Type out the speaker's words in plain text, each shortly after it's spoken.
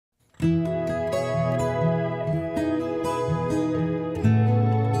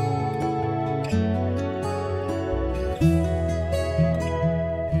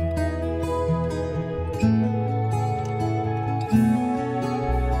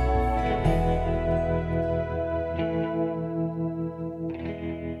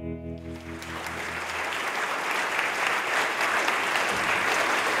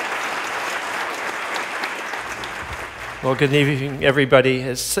Well, good evening, everybody.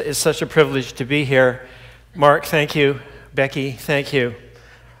 It's such a privilege to be here. Mark, thank you. Becky, thank you.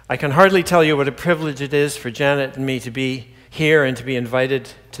 I can hardly tell you what a privilege it is for Janet and me to be here and to be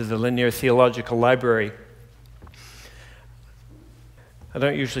invited to the Linear Theological Library. I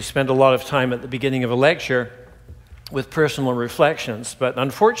don't usually spend a lot of time at the beginning of a lecture with personal reflections, but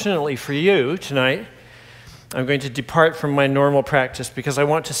unfortunately for you tonight, I'm going to depart from my normal practice because I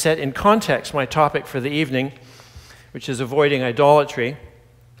want to set in context my topic for the evening, which is avoiding idolatry,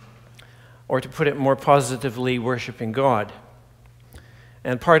 or to put it more positively, worshiping God.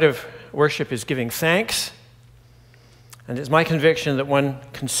 And part of worship is giving thanks, and it's my conviction that one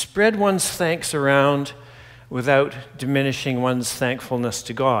can spread one's thanks around without diminishing one's thankfulness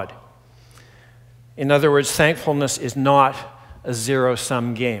to God. In other words, thankfulness is not a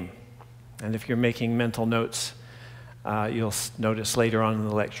zero-sum game. And if you're making mental notes, you'll notice later on in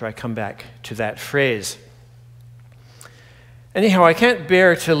the lecture I come back to that phrase. Anyhow, I can't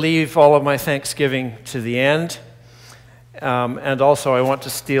bear to leave all of my thanksgiving to the end. And also, I want to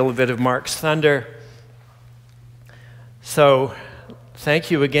steal a bit of Mark's thunder. So,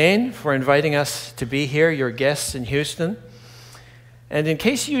 thank you again for inviting us to be here, your guests in Houston. And in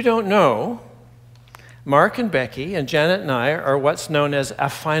case you don't know, Mark and Becky and Janet and I are what's known as a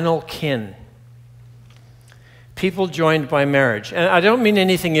final kin. People joined by marriage. And I don't mean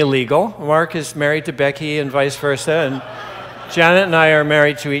anything illegal. Mark is married to Becky and vice versa, and Janet and I are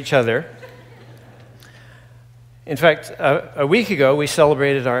married to each other. In fact, a week ago, we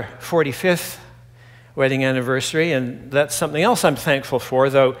celebrated our 45th wedding anniversary, and that's something else I'm thankful for,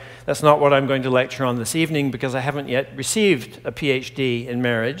 though that's not what I'm going to lecture on this evening because I haven't yet received a PhD in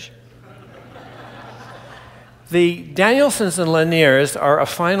marriage. The Danielsons and Laniers are a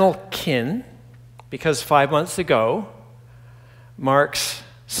final kin because 5 months ago, Mark's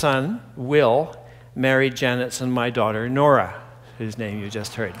son, Will, married Janet's and my daughter, Nora, whose name you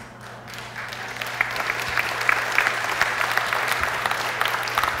just heard.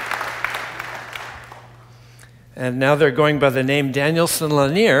 And now they're going by the name Danielson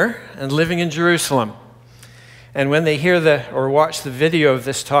Lanier and living in Jerusalem. And when they hear or watch the video of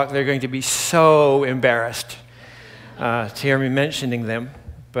this talk, they're going to be so embarrassed to hear me mentioning them.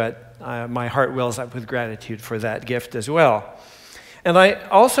 But my heart wells up with gratitude for that gift as well. And I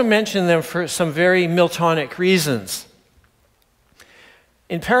also mention them for some very Miltonic reasons.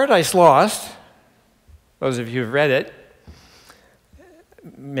 In Paradise Lost, those of you who've read it,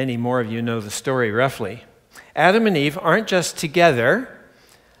 many more of you know the story roughly, Adam and Eve aren't just together,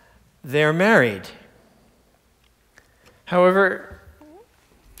 they're married. However,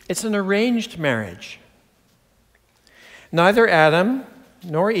 it's an arranged marriage. Neither Adam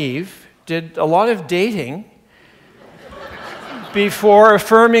nor Eve did a lot of dating before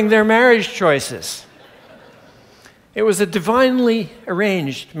affirming their marriage choices. It was a divinely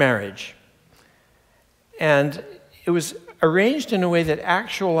arranged marriage. And it was arranged in a way that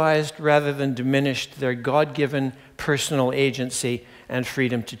actualized rather than diminished their God-given personal agency and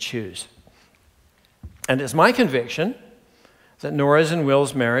freedom to choose. And it's my conviction that Nora's and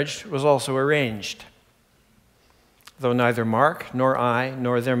Will's marriage was also arranged, though neither Mark nor I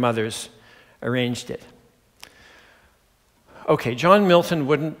nor their mothers arranged it. Okay, John Milton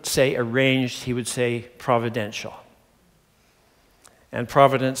wouldn't say arranged, he would say providential. And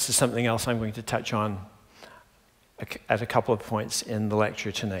providence is something else I'm going to touch on at a couple of points in the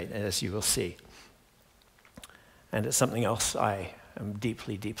lecture tonight, as you will see. And it's something else I am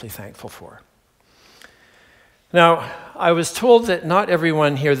deeply, deeply thankful for. Now, I was told that not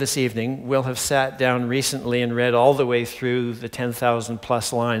everyone here this evening will have sat down recently and read all the way through the 10,000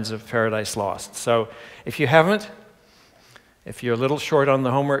 plus lines of Paradise Lost. So if you haven't, if you're a little short on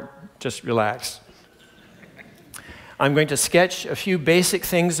the homework, just relax. I'm going to sketch a few basic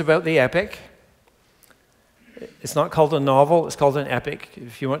things about the epic. It's not called a novel, it's called an epic.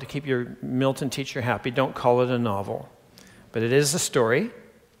 If you want to keep your Milton teacher happy, don't call it a novel. But it is a story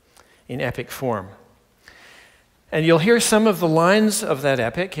in epic form. And you'll hear some of the lines of that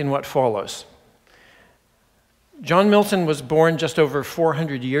epic in what follows. John Milton was born just over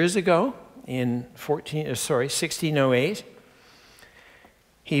 400 years ago in 1608.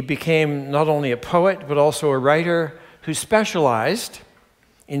 He became not only a poet, but also a writer who specialized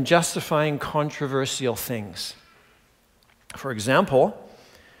in justifying controversial things. For example,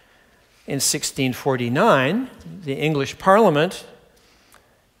 in 1649, the English Parliament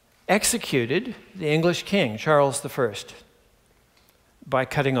executed the English king, Charles I, by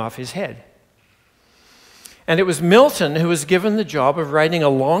cutting off his head. And it was Milton who was given the job of writing a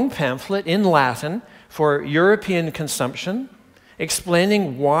long pamphlet in Latin for European consumption,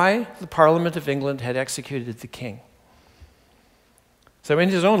 explaining why the Parliament of England had executed the king. So in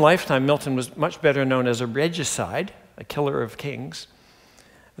his own lifetime, Milton was much better known as a regicide, a killer of kings,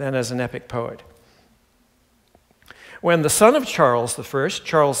 than as an epic poet. When the son of Charles I,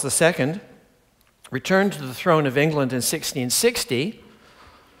 Charles II, returned to the throne of England in 1660,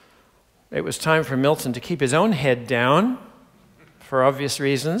 it was time for Milton to keep his own head down, for obvious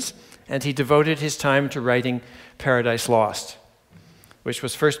reasons, and he devoted his time to writing Paradise Lost, which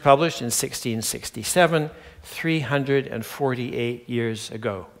was first published in 1667, 348 years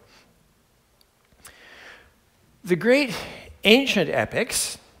ago. The great ancient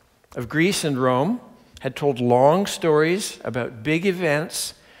epics of Greece and Rome had told long stories about big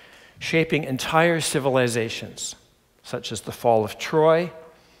events shaping entire civilizations, such as the fall of Troy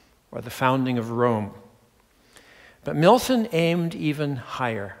or the founding of Rome. But Milton aimed even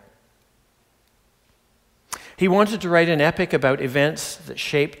higher. He wanted to write an epic about events that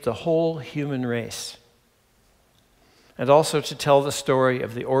shaped the whole human race, and also to tell the story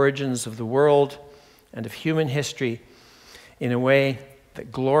of the origins of the world and of human history in a way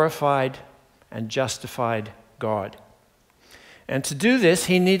that glorified and justified God. And to do this,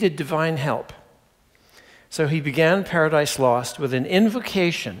 he needed divine help. So he began Paradise Lost with an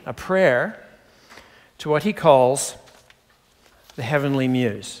invocation, a prayer, to what he calls the heavenly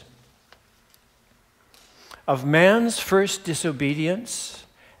muse. Of man's first disobedience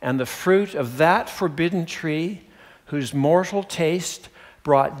and the fruit of that forbidden tree, whose mortal taste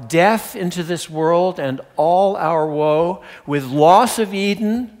brought death into this world and all our woe, with loss of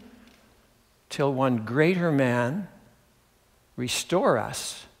Eden, till one greater man restore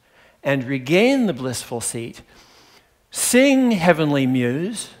us and regain the blissful seat. Sing, heavenly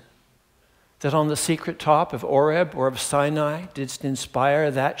muse, that on the secret top of Oreb or of Sinai didst inspire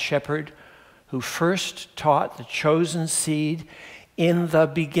that shepherd who first taught the chosen seed in the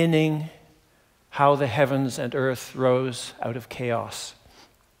beginning how the heavens and earth rose out of chaos.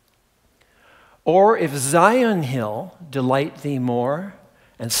 Or if Zion Hill delight thee more,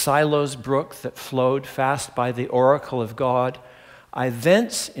 and Silo's brook that flowed fast by the oracle of God, I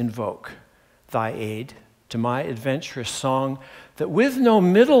thence invoke thy aid to my adventurous song that with no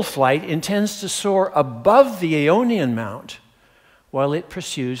middle flight intends to soar above the Aeonian mount while it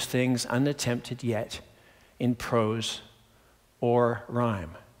pursues things unattempted yet in prose or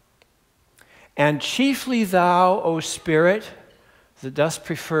rhyme. And chiefly thou, O Spirit, that dost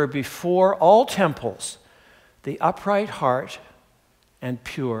prefer before all temples the upright heart and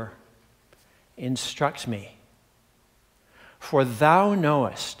pure, instruct me. For thou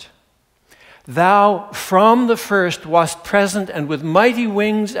knowest, thou from the first wast present, and with mighty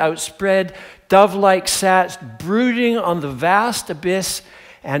wings outspread, dove-like satst brooding on the vast abyss,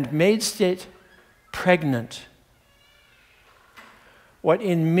 and madest it pregnant. What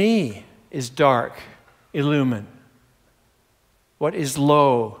in me is dark, illumine. What is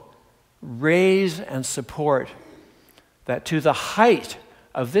low, raise and support, that to the height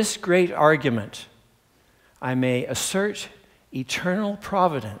of this great argument I may assert eternal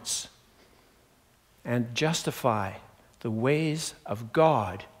providence and justify the ways of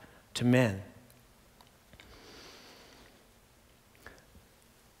God to men.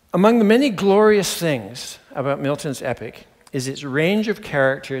 Among the many glorious things about Milton's epic is its range of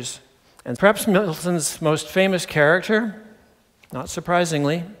characters, and perhaps Milton's most famous character, not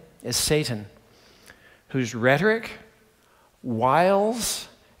surprisingly, is Satan, whose rhetoric, wiles,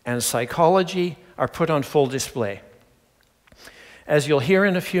 and psychology are put on full display. As you'll hear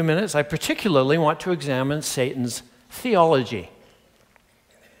in a few minutes, I particularly want to examine Satan's theology.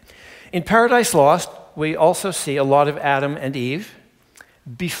 In Paradise Lost, we also see a lot of Adam and Eve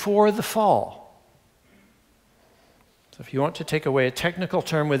before the fall. So if you want to take away a technical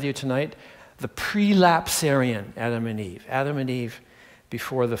term with you tonight, the prelapsarian Adam and Eve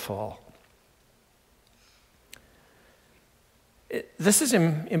before the fall. This is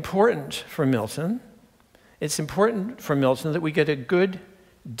important for Milton. It's important for Milton that we get a good,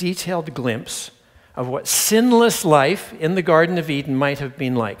 detailed glimpse of what sinless life in the Garden of Eden might have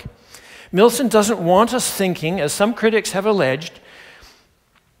been like. Milton doesn't want us thinking, as some critics have alleged,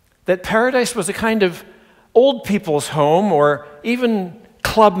 that paradise was a kind of old people's home or even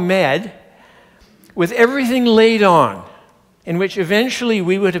Club Med with everything laid on in which eventually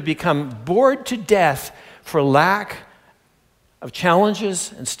we would have become bored to death for lack of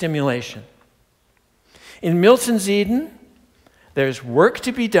challenges and stimulation. In Milton's Eden, there's work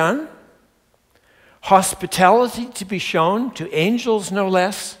to be done, hospitality to be shown to angels no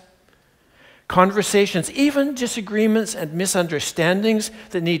less, conversations, even disagreements and misunderstandings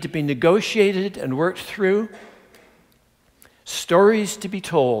that need to be negotiated and worked through, stories to be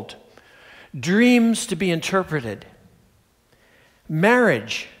told, dreams to be interpreted,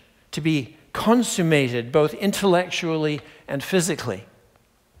 marriage to be consummated both intellectually and physically,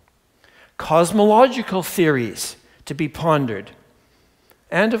 cosmological theories to be pondered,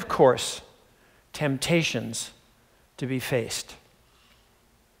 and of course, temptations to be faced.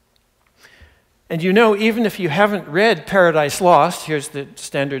 And you know, even if you haven't read Paradise Lost, here's the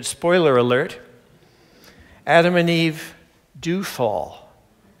standard spoiler alert, Adam and Eve do fall.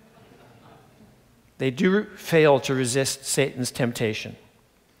 They do fail to resist Satan's temptation.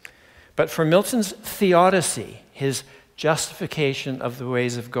 But for Milton's theodicy, his justification of the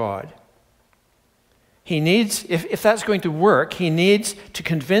ways of God, he needs, if that's going to work, he needs to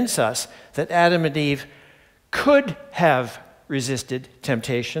convince us that Adam and Eve could have resisted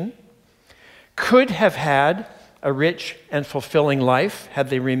temptation, could have had a rich and fulfilling life had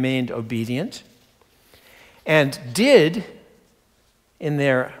they remained obedient, and did, in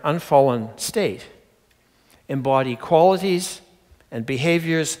their unfallen state, embody qualities and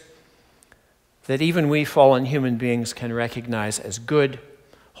behaviors that even we fallen human beings can recognize as good,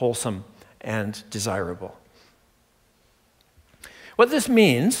 wholesome, and desirable. What this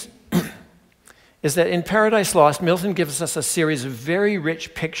means is that in Paradise Lost, Milton gives us a series of very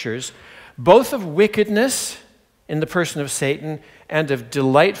rich pictures, both of wickedness in the person of Satan and of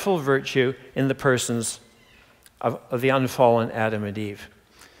delightful virtue in the persons of the unfallen Adam and Eve.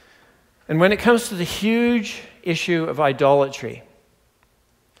 And when it comes to the huge issue of idolatry,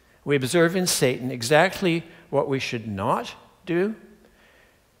 we observe in Satan exactly what we should not do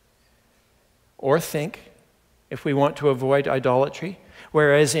or think if we want to avoid idolatry,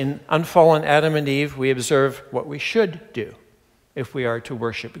 whereas in unfallen Adam and Eve, we observe what we should do if we are to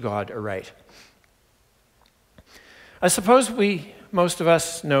worship God aright. I suppose most of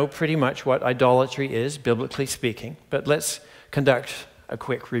us know pretty much what idolatry is, biblically speaking, but let's conduct a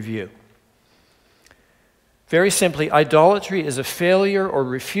quick review. Very simply, idolatry is a failure or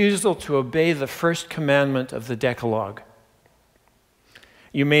refusal to obey the first commandment of the Decalogue.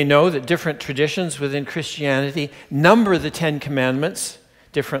 You may know that different traditions within Christianity number the 10 Commandments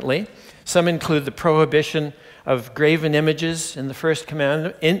differently. Some include the prohibition of graven images in the first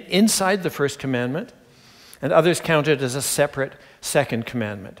commandment, inside the first commandment, and others count it as a separate second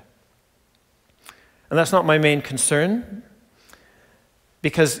commandment. And that's not my main concern,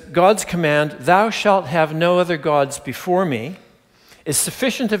 because God's command, "Thou shalt have no other gods before me," is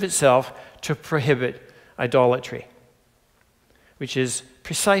sufficient of itself to prohibit idolatry, which is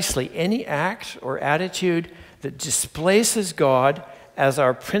precisely any act or attitude that displaces God as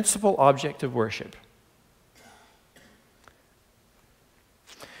our principal object of worship.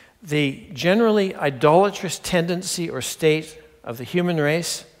 The generally idolatrous tendency or state of the human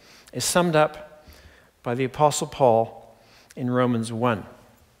race is summed up by the Apostle Paul in Romans 1.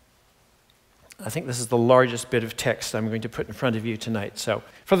 I think this is the largest bit of text I'm going to put in front of you tonight. So,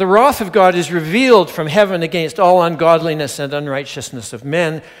 "For the wrath of God is revealed from heaven against all ungodliness and unrighteousness of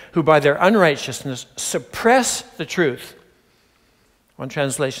men, who by their unrighteousness suppress the truth." One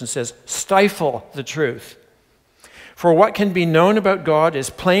translation says, "stifle the truth. For what can be known about God is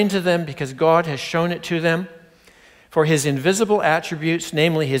plain to them, because God has shown it to them. For his invisible attributes,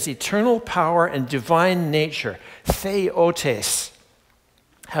 namely his eternal power and divine nature, theotes,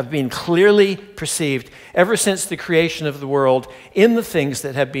 have been clearly perceived ever since the creation of the world in the things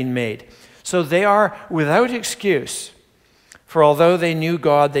that have been made. So they are without excuse. For although they knew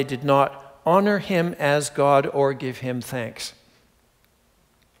God, they did not honor him as God or give him thanks.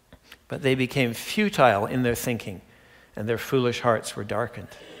 But they became futile in their thinking, and their foolish hearts were darkened."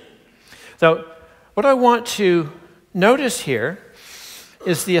 So what I want to notice here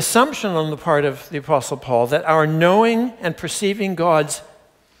is the assumption on the part of the Apostle Paul that our knowing and perceiving God's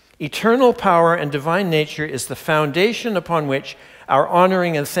eternal power and divine nature is the foundation upon which our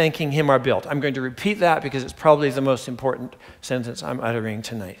honoring and thanking him are built. I'm going to repeat that because it's probably the most important sentence I'm uttering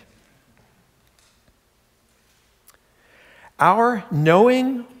tonight. Our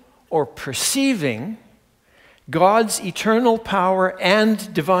knowing or perceiving God's eternal power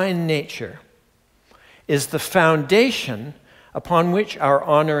and divine nature is the foundation upon which our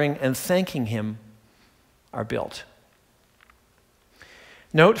honoring and thanking him are built.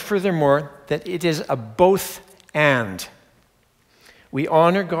 Note furthermore that it is a both and. We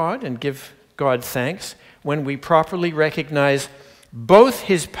honor God and give God thanks when we properly recognize both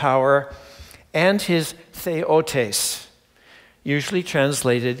his power and his theotes, usually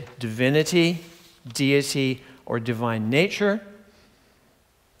translated divinity, deity, or divine nature.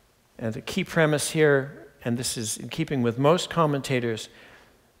 And the key premise here, and this is in keeping with most commentators,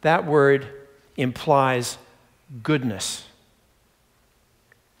 that word implies goodness.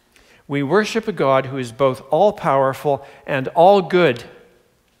 We worship a God who is both all-powerful and all-good,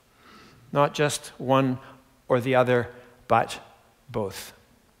 not just one or the other, but both.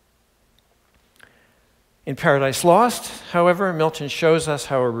 In Paradise Lost, however, Milton shows us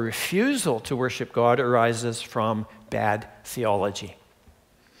how a refusal to worship God arises from bad theology,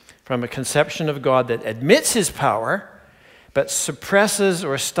 from a conception of God that admits his power, but suppresses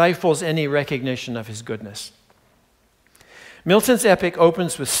or stifles any recognition of his goodness. Milton's epic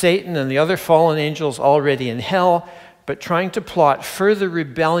opens with Satan and the other fallen angels already in hell, but trying to plot further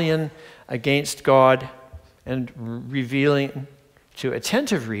rebellion against God and revealing to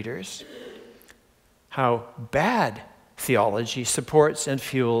attentive readers how bad theology supports and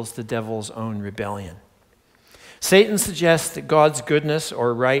fuels the devil's own rebellion. Satan suggests that God's goodness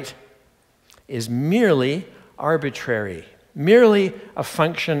or right is merely arbitrary, merely a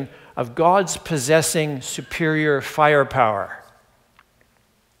function of God's possessing superior firepower.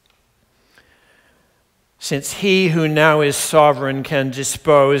 Since he who now is sovereign can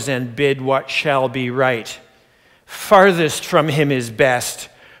dispose and bid what shall be right, farthest from him is best,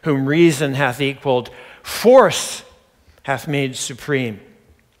 whom reason hath equaled, force hath made supreme.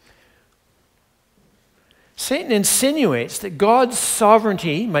 Satan insinuates that God's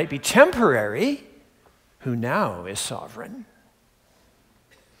sovereignty might be temporary, who now is sovereign,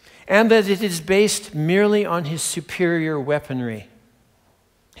 and that it is based merely on his superior weaponry,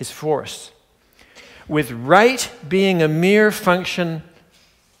 his force, with right being a mere function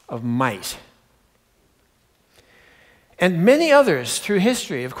of might. And many others through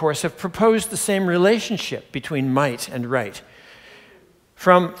history, of course, have proposed the same relationship between might and right.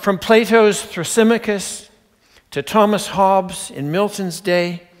 From Plato's Thrasymachus to Thomas Hobbes in Milton's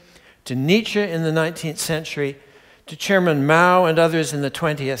day, to Nietzsche in the 19th century, to Chairman Mao and others in the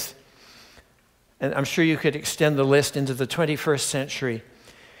 20th, and I'm sure you could extend the list into the 21st century.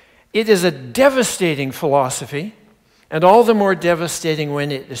 It is a devastating philosophy, and all the more devastating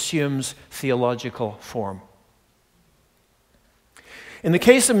when it assumes theological form. In the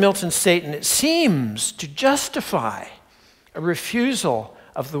case of Milton's Satan, it seems to justify a refusal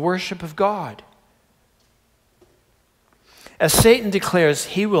of the worship of God. As Satan declares,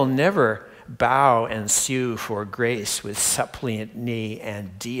 he will never bow and sue for grace with suppliant knee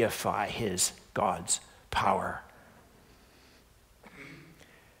and deify his God's power.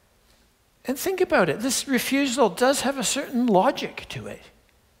 And think about it, this refusal does have a certain logic to it.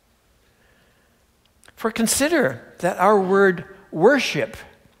 For consider that our word worship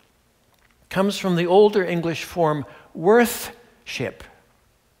comes from the older English form worthship.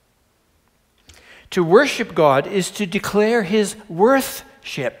 To worship God is to declare his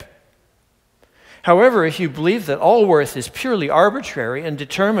worthship. However, if you believe that all worth is purely arbitrary and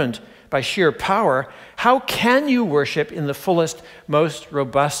determined by sheer power, how can you worship in the fullest, most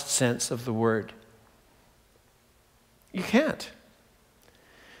robust sense of the word? You can't.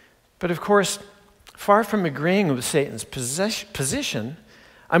 But of course, far from agreeing with Satan's position,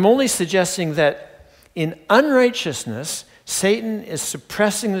 I'm only suggesting that in unrighteousness, Satan is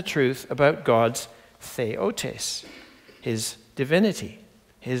suppressing the truth about God's theotes, his divinity,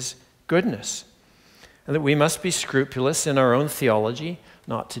 his goodness, and that we must be scrupulous in our own theology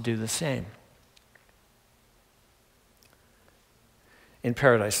not to do the same. In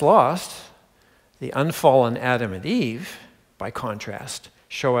Paradise Lost, the unfallen Adam and Eve, by contrast,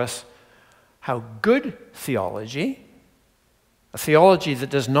 show us how good theology, a theology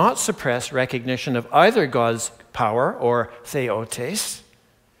that does not suppress recognition of either God's power or theotes,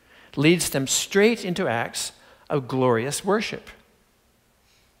 leads them straight into acts of glorious worship.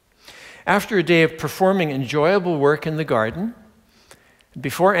 After a day of performing enjoyable work in the garden,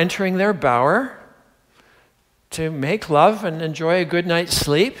 before entering their bower to make love and enjoy a good night's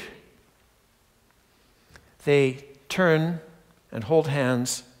sleep, they turn and hold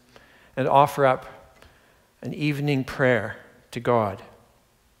hands and offer up an evening prayer to God.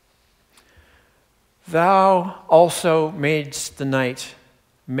 Thou also madest the night,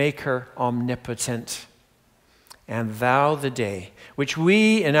 maker omnipotent, and thou the day, which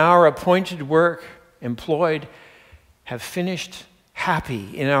we in our appointed work employed, have finished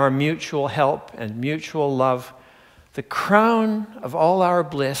happy in our mutual help and mutual love, the crown of all our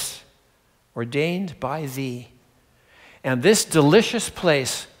bliss ordained by thee, and this delicious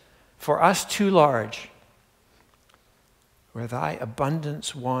place for us too large, where thy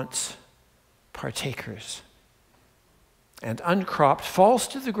abundance wants partakers, and uncropped falls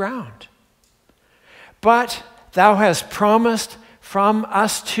to the ground. But thou hast promised from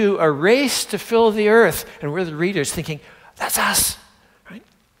us to a race to fill the earth. And we're the readers thinking, that's us, right?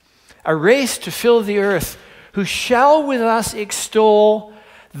 A race to fill the earth, who shall with us extol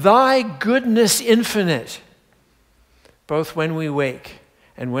thy goodness infinite, both when we wake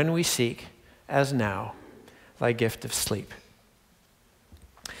and when we seek, as now, thy gift of sleep.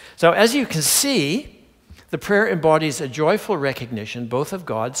 So as you can see, the prayer embodies a joyful recognition both of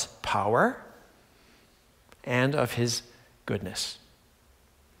God's power and of his goodness.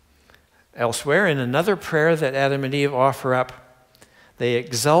 Elsewhere, in another prayer that Adam and Eve offer up, they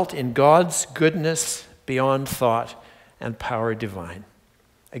exult in God's goodness beyond thought and power divine.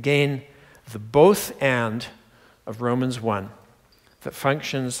 Again, the both and of Romans 1 that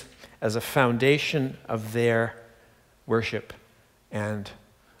functions as a foundation of their worship and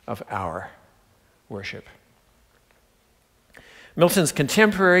of our worship. Milton's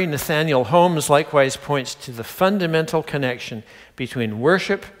contemporary Nathaniel Holmes likewise points to the fundamental connection between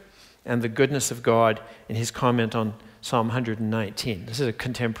worship and the goodness of God in his comment on Psalm 119. This is a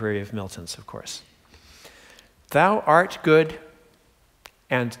contemporary of Milton's, of course. Thou art good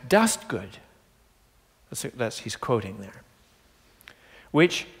and dost good. That's he's quoting there.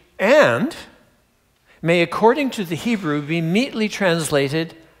 Which and may, according to the Hebrew, be meetly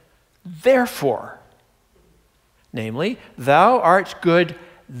translated therefore. Namely, thou art good,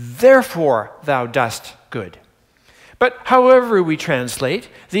 therefore thou dost good. But however we translate,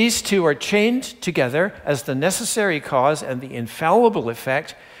 these two are chained together as the necessary cause and the infallible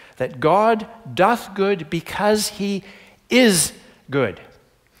effect that God doth good because he is good.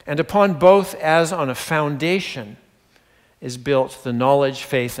 And upon both, as on a foundation, is built the knowledge,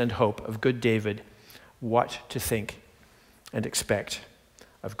 faith, and hope of good David, what to think and expect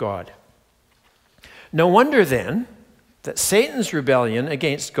of God. No wonder then that Satan's rebellion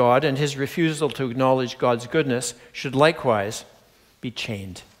against God and his refusal to acknowledge God's goodness should likewise be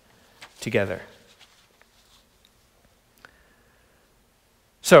chained together.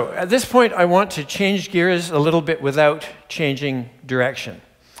 So at this point, I want to change gears a little bit without changing direction.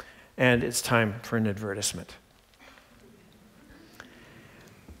 And it's time for an advertisement.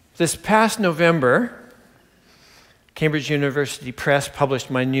 This past November, Cambridge University Press published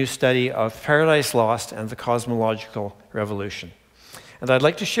my new study of Paradise Lost and the Cosmological Revolution. And I'd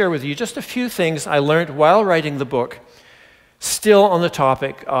like to share with you just a few things I learned while writing the book, still on the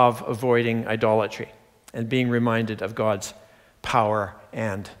topic of avoiding idolatry and being reminded of God's power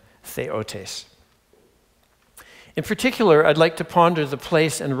and theotes. In particular, I'd like to ponder the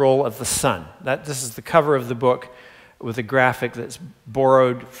place and role of the sun. This is the cover of the book with a graphic that's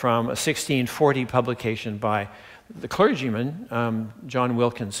borrowed from a 1640 publication by the clergyman, John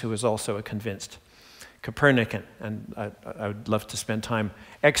Wilkins, who was also a convinced Copernican. And I would love to spend time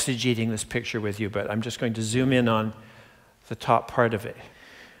exegeting this picture with you, but I'm just going to zoom in on the top part of it.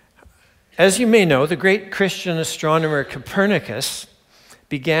 As you may know, the great Christian astronomer Copernicus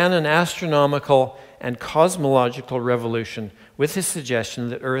began an astronomical and cosmological revolution with his suggestion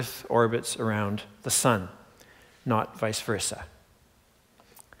that Earth orbits around the sun, not vice versa.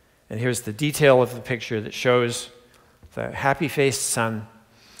 And here's the detail of the picture that shows the happy-faced sun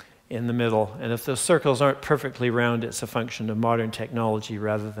in the middle. And if those circles aren't perfectly round, it's a function of modern technology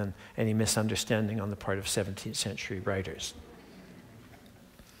rather than any misunderstanding on the part of 17th century writers.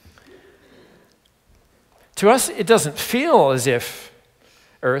 To us, it doesn't feel as if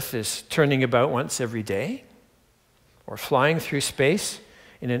Earth is turning about once every day or flying through space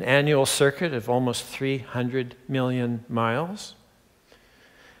in an annual circuit of almost 300 million miles.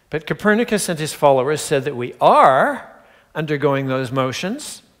 But Copernicus and his followers said that we are undergoing those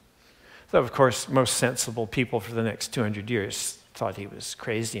motions, though of course most sensible people for the next 200 years thought he was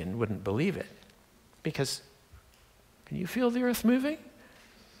crazy and wouldn't believe it. Because, can you feel the Earth moving?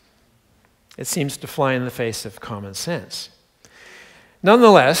 It seems to fly in the face of common sense.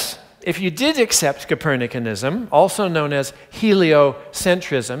 Nonetheless, if you did accept Copernicanism, also known as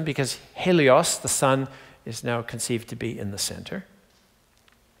heliocentrism, because Helios, the sun, is now conceived to be in the center,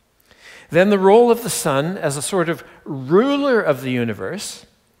 then the role of the sun as a sort of ruler of the universe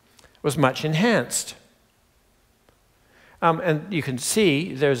was much enhanced. And you can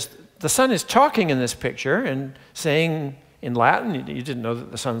see the sun is talking in this picture and saying in Latin, you didn't know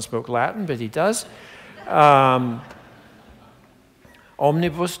that the sun spoke Latin, but he does.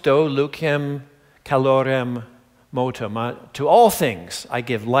 Omnibus do lucem calorem motum. To all things I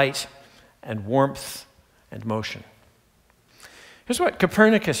give light and warmth and motion. Here's what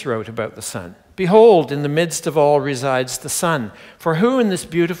Copernicus wrote about the sun. Behold, in the midst of all resides the sun. For who in this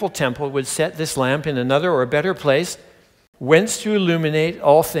beautiful temple would set this lamp in another or a better place, whence to illuminate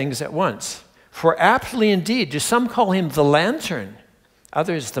all things at once? For aptly indeed do some call him the lantern,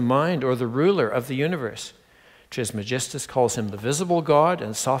 others the mind or the ruler of the universe. Trismegistus calls him the visible God,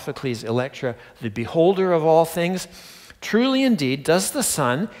 and Sophocles Electra the beholder of all things. Truly indeed does the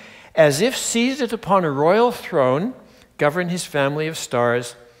sun, as if seated upon a royal throne, govern his family of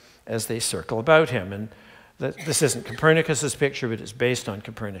stars as they circle about him. And this isn't Copernicus's picture, but it's based on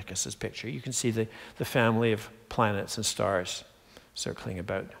Copernicus's picture. You can see the family of planets and stars circling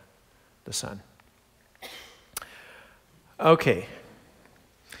about the sun. Okay.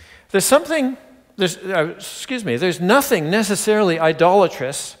 There's nothing necessarily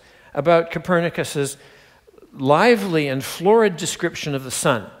idolatrous about Copernicus's lively and florid description of the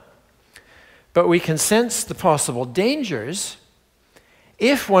sun. But we can sense the possible dangers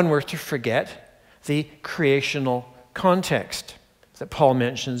if one were to forget the creational context that Paul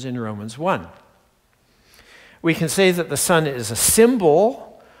mentions in Romans 1. We can say that the sun is a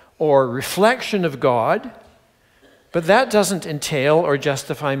symbol or reflection of God, but that doesn't entail or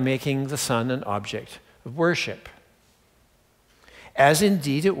justify making the sun an object of worship, as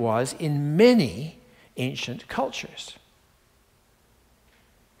indeed it was in many ancient cultures.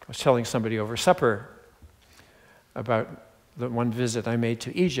 I was telling somebody over supper about the one visit I made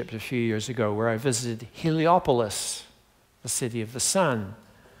to Egypt a few years ago, where I visited Heliopolis, the city of the sun.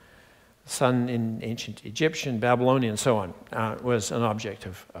 The sun in ancient Egyptian, Babylonian, and so on, was an object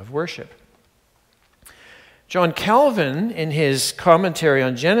of worship. John Calvin, in his commentary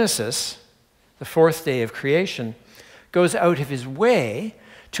on Genesis, the fourth day of creation, goes out of his way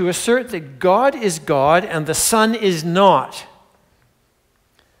to assert that God is God and the sun is not,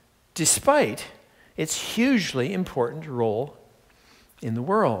 despite its hugely important role in the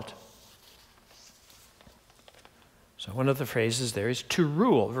world. So one of the phrases there is to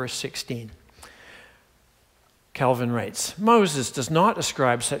rule, verse 16. Calvin writes, Moses does not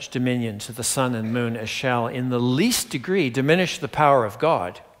ascribe such dominion to the sun and moon as shall in the least degree diminish the power of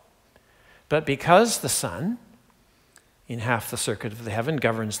God. But because the sun, in half the circuit of the heaven,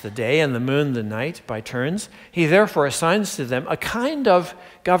 governs the day and the moon the night by turns, he therefore assigns to them a kind of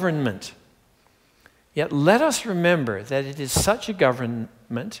government. Yet let us remember that it is such a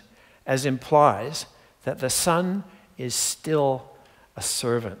government as implies that the sun is still a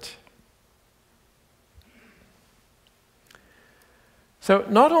servant. So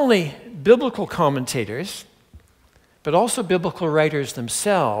not only biblical commentators, but also biblical writers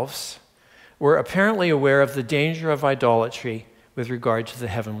themselves were apparently aware of the danger of idolatry with regard to the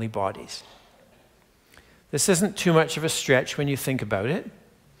heavenly bodies. This isn't too much of a stretch when you think about it.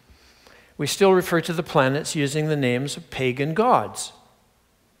 We still refer to the planets using the names of pagan gods: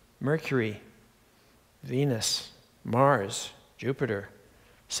 Mercury, Venus, Mars, Jupiter,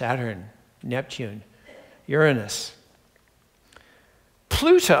 Saturn, Neptune, Uranus.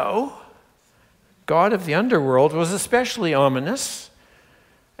 Pluto, god of the underworld, was especially ominous,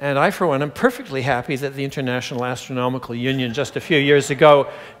 and I, for one, am perfectly happy that the International Astronomical Union just a few years ago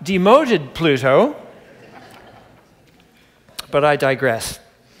demoted Pluto, but I digress.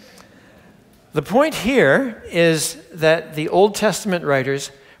 The point here is that the Old Testament writers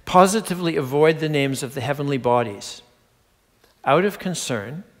positively avoid the names of the heavenly bodies out of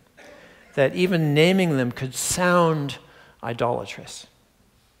concern that even naming them could sound idolatrous.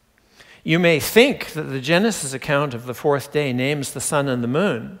 You may think that the Genesis account of the fourth day names the sun and the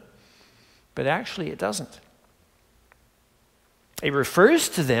moon, but actually it doesn't. It refers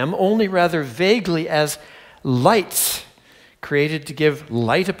to them only rather vaguely as lights created to give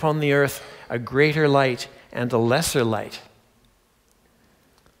light upon the earth, a greater light and a lesser light.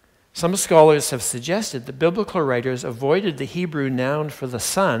 Some scholars have suggested that biblical writers avoided the Hebrew noun for the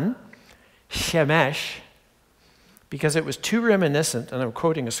sun, shemesh, because it was too reminiscent, and I'm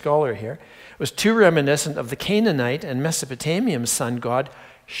quoting a scholar here, it was too reminiscent of the Canaanite and Mesopotamian sun god,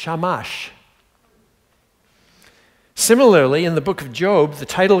 Shamash. Similarly, in the book of Job, the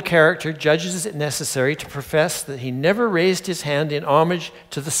title character judges it necessary to profess that he never raised his hand in homage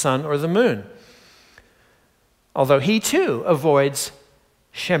to the sun or the moon, although he too avoids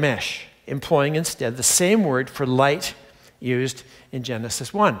Shemesh, employing instead the same word for light used in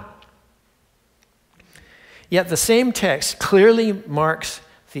Genesis 1. Yet the same text clearly marks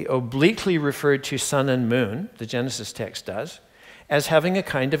the obliquely referred to sun and moon, the Genesis text does, as having a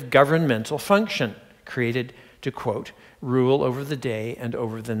kind of governmental function created to, quote, rule over the day and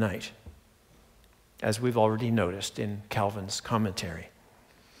over the night, as we've already noticed in Calvin's commentary.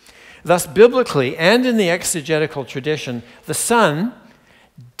 Thus, biblically and in the exegetical tradition, the Son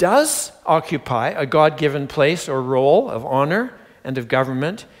does occupy a God-given place or role of honor and of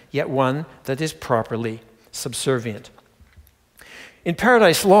government, yet one that is properly subservient. In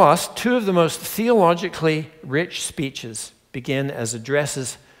Paradise Lost, two of the most theologically rich speeches begin as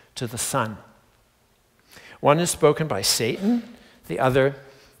addresses to the Son. One is spoken by Satan, the other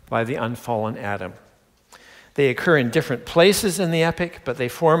by the unfallen Adam. They occur in different places in the epic, but they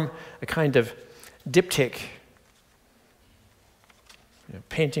form a kind of diptych,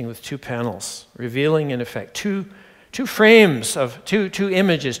 painting with two panels, revealing in effect two frames of two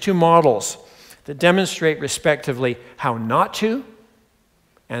images, two models that demonstrate respectively how not to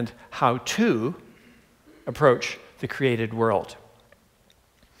and how to approach the created world.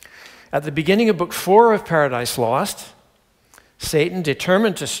 At the beginning of Book 4 of Paradise Lost, Satan,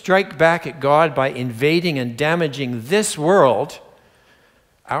 determined to strike back at God by invading and damaging this world,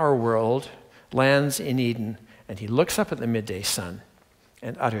 our world, lands in Eden, and he looks up at the midday sun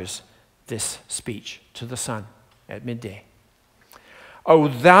and utters this speech to the sun at midday. O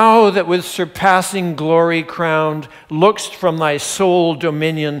thou that with surpassing glory crowned, look'st from thy sole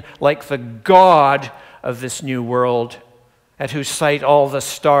dominion like the God of this new world, at whose sight all the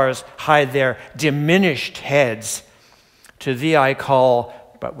stars hide their diminished heads, to thee I call,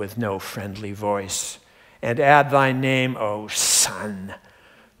 but with no friendly voice, and add thy name, O Sun,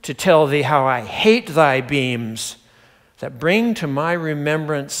 to tell thee how I hate thy beams, that bring to my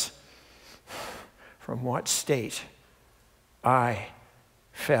remembrance from what state I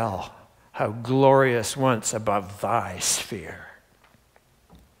fell, how glorious once above thy sphere.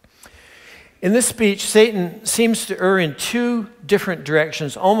 In this speech, Satan seems to err in two different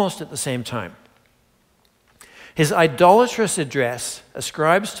directions almost at the same time. His idolatrous address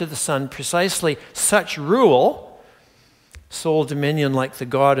ascribes to the Son precisely such rule, sole dominion like the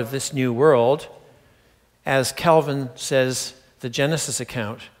God of this new world, as Calvin says the Genesis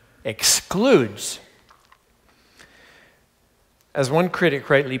account excludes. As one critic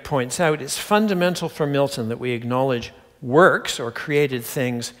rightly points out, it's fundamental for Milton that we acknowledge works or created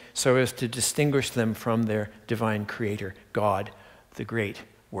things so as to distinguish them from their divine creator, God, the great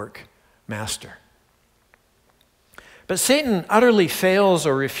work master. But Satan utterly fails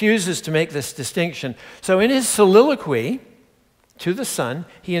or refuses to make this distinction. So in his soliloquy to the Son,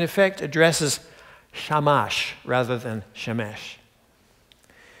 he in effect addresses Shamash rather than Shemesh.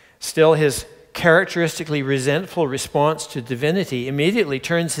 Still, his characteristically resentful response to divinity immediately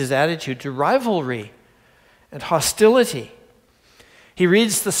turns his attitude to rivalry and hostility. He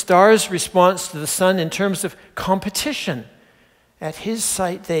reads the stars' response to the Son in terms of competition. At his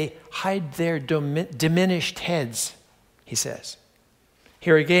sight, they hide their diminished heads, he says.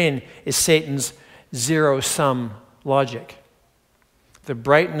 Here again is Satan's zero-sum logic. The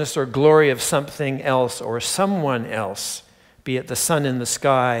brightness or glory of something else or someone else, be it the sun in the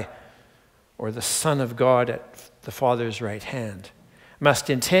sky or the Son of God at the Father's right hand, must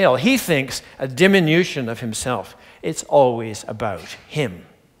entail, he thinks, a diminution of himself. It's always about him.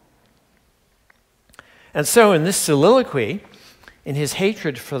 And so in this soliloquy, in his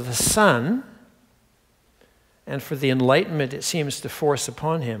hatred for the Son and for the enlightenment it seems to force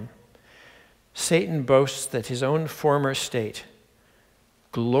upon him, Satan boasts that his own former state,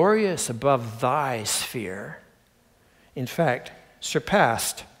 glorious above thy sphere, in fact,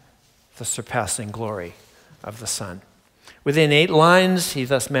 surpassed the surpassing glory of the Son. Within 8 lines, he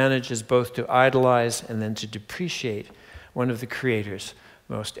thus manages both to idolize and then to depreciate one of the Creator's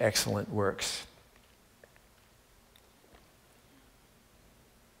most excellent works.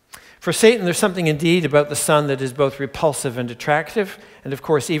 For Satan, there's something indeed about the Son that is both repulsive and attractive. And of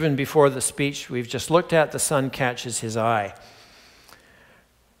course, even before the speech we've just looked at, the Son catches his eye.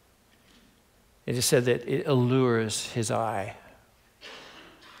 It is said that it allures his eye.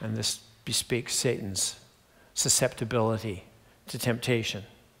 And this bespeaks Satan's susceptibility to temptation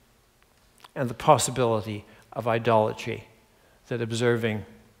and the possibility of idolatry that observing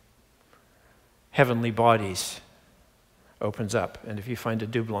heavenly bodies opens up. And if you find a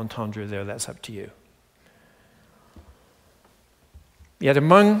double entendre there, that's up to you. Yet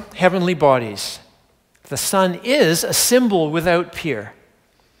among heavenly bodies, the Son is a symbol without peer.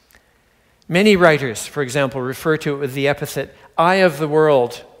 Many writers, for example, refer to it with the epithet eye of the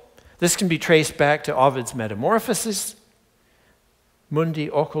world. This can be traced back to Ovid's Metamorphoses,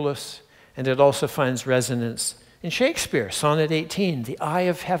 Mundi Oculus, and it also finds resonance in Shakespeare, Sonnet 18, the eye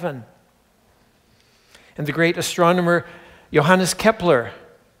of heaven. And the great astronomer Johannes Kepler,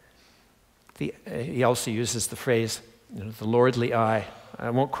 he also uses the phrase, the lordly eye. I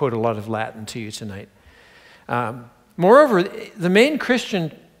won't quote a lot of Latin to you tonight. Moreover, the main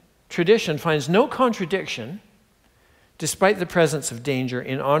Christian tradition finds no contradiction, despite the presence of danger,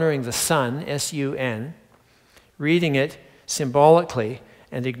 in honoring the Son, S-U-N, reading it symbolically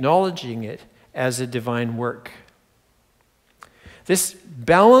and acknowledging it as a divine work. This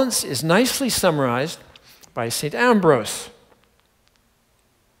balance is nicely summarized by St. Ambrose,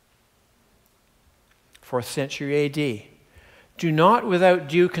 4th century A.D. Do not without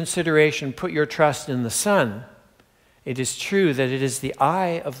due consideration put your trust in the Son. It is true that it is the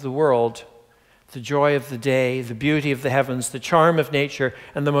eye of the world, the joy of the day, the beauty of the heavens, the charm of nature,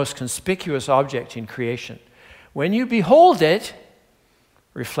 and the most conspicuous object in creation. When you behold it,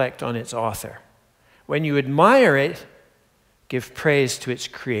 reflect on its author. When you admire it, give praise to its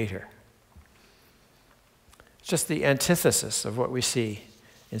creator. It's just the antithesis of what we see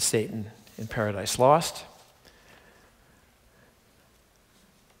in Satan in Paradise Lost.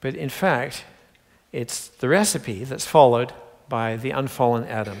 But in fact, it's the recipe that's followed by the unfallen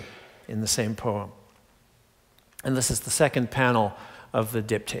Adam in the same poem. And this is the second panel of the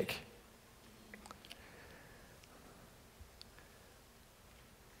diptych.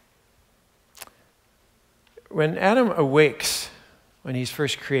 When Adam awakes, when he's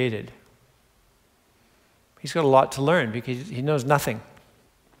first created, he's got a lot to learn because he knows nothing.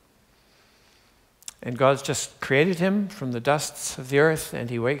 And God's just created him from the dusts of the earth, and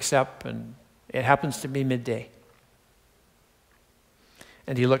he wakes up, and it happens to be midday.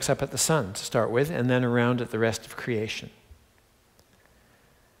 And he looks up at the sun to start with, and then around at the rest of creation.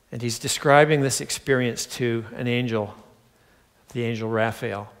 And he's describing this experience to an angel, the angel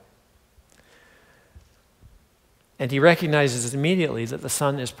Raphael. And he recognizes immediately that the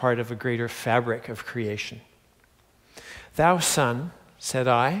sun is part of a greater fabric of creation. Thou sun, said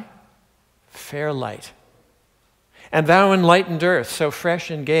I, fair light. And thou enlightened earth, so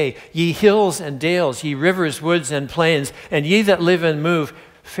fresh and gay, ye hills and dales, ye rivers, woods, and plains, and ye that live and move,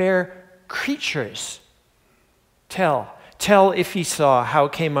 fair creatures, tell if ye saw, how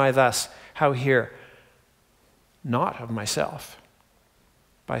came I thus, how here? Not of myself,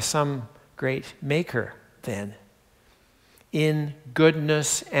 by some great maker then, in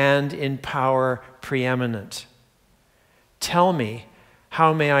goodness and in power preeminent. Tell me,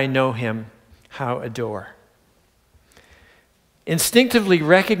 how may I know him, how adore? Instinctively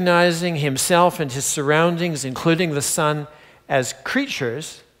recognizing himself and his surroundings, including the sun, as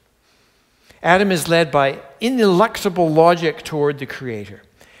creatures, Adam is led by ineluctable logic toward the Creator.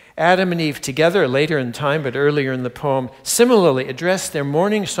 Adam and Eve together, later in time, but earlier in the poem, similarly address their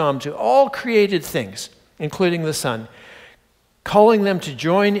morning psalm to all created things, including the sun, calling them to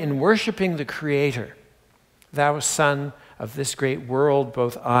join in worshiping the Creator. Thou Son of this great world,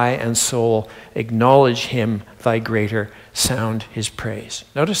 both eye and soul, acknowledge him, thy greater, sound his praise.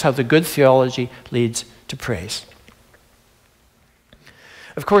 Notice how the good theology leads to praise.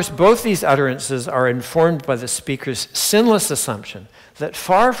 Of course, both these utterances are informed by the speaker's sinless assumption that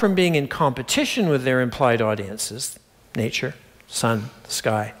far from being in competition with their implied audiences, nature, sun, the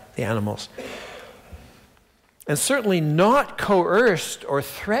sky, the animals, and certainly not coerced or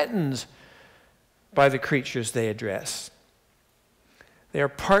threatened by the creatures they address. They are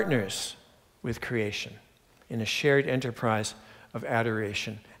partners with creation in a shared enterprise of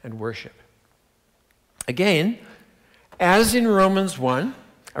adoration and worship. Again, as in Romans 1,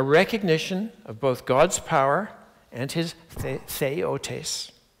 a recognition of both God's power and his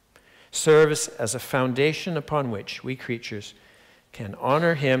theotes serves as a foundation upon which we creatures can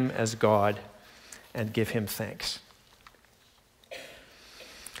honor him as God and give him thanks.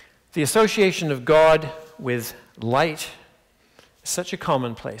 The association of God with light is such a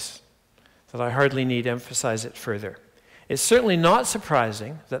commonplace that I hardly need emphasize it further. It's certainly not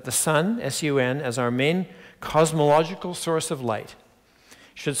surprising that the sun, S-U-N, as our main cosmological source of light,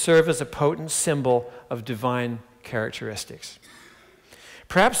 should serve as a potent symbol of divine characteristics.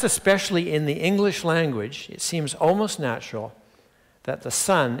 Perhaps especially in the English language, it seems almost natural that the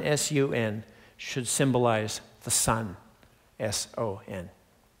sun, S-U-N, should symbolize the Son, S-O-N.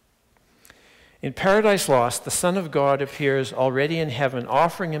 In Paradise Lost, the Son of God appears already in heaven,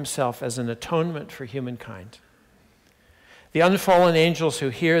 offering himself as an atonement for humankind. The unfallen angels who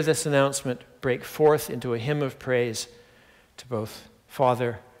hear this announcement break forth into a hymn of praise to both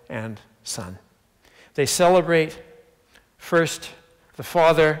Father and Son. They celebrate first the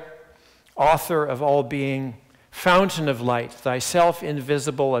Father, author of all being, fountain of light, thyself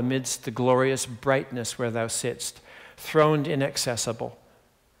invisible amidst the glorious brightness where thou sittst, throned inaccessible.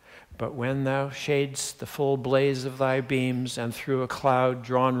 But when thou shadest the full blaze of thy beams, and through a cloud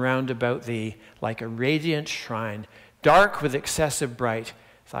drawn round about thee, like a radiant shrine, dark with excessive bright,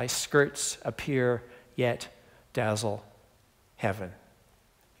 thy skirts appear, yet dazzle heaven.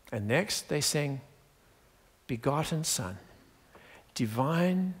 And next they sing, begotten Son,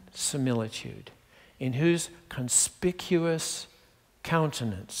 divine similitude, in whose conspicuous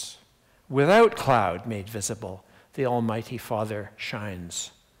countenance, without cloud made visible, the Almighty Father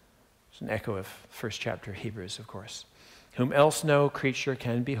shines. It's an echo of first chapter of Hebrews, of course. Whom else no creature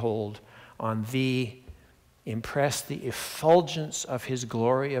can behold, on thee impressed the effulgence of his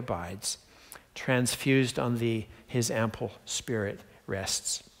glory abides, transfused on thee his ample spirit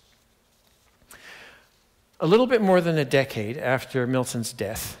rests. A little bit more than a decade after Milton's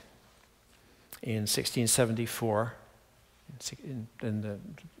death in 1674, and the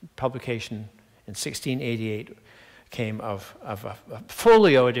publication in 1688 came of a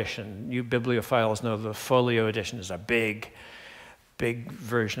folio edition. You bibliophiles know the folio edition is a big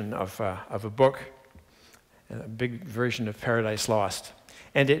version of a book, a big version of Paradise Lost.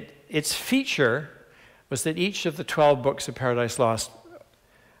 And its feature was that each of the 12 books of Paradise Lost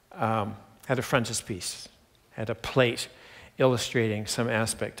had a frontispiece, had a plate illustrating some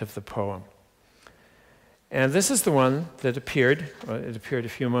aspect of the poem. And this is the one that appeared, well, it appeared a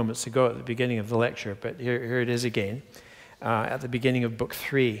few moments ago at the beginning of the lecture, but here it is again, at the beginning of Book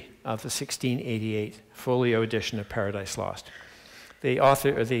 3 of the 1688 folio edition of Paradise Lost. The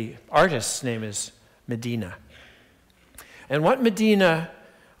artist's name is Medina. And what Medina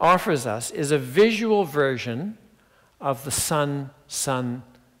offers us is a visual version of the sun-sun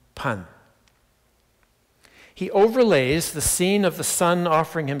pun. He overlays the scene of the Son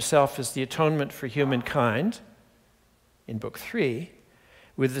offering himself as the atonement for humankind in Book 3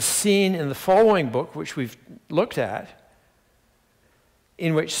 with the scene in the following book, which we've looked at,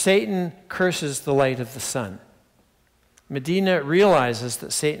 in which Satan curses the light of the sun. Medina realizes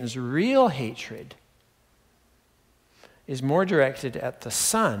that Satan's real hatred is more directed at the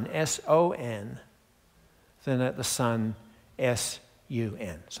Son, S-O-N, than at the Son,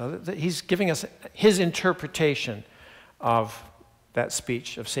 S-U-N. So he's giving us his interpretation of that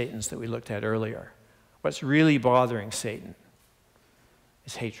speech of Satan's that we looked at earlier. What's really bothering Satan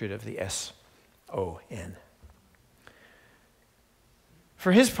is hatred of the S-O-N.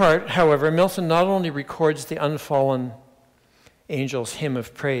 For his part, however, Milton not only records the unfallen angel's hymn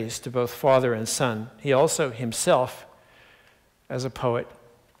of praise to both Father and Son, he also himself, as a poet,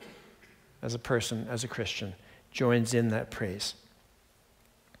 as a person, as a Christian, joins in that praise.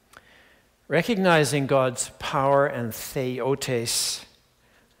 Recognizing God's power and theotes,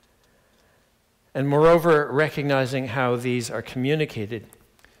 and moreover, recognizing how these are communicated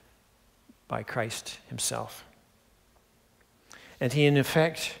by Christ himself. And he, in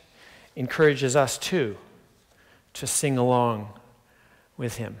effect, encourages us, too, to sing along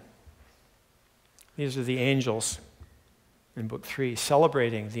with him. These are the angels in Book 3,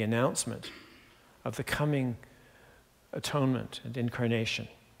 celebrating the announcement of the coming atonement and incarnation.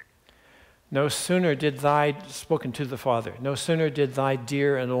 No sooner did thy, spoken to the Father, no sooner did thy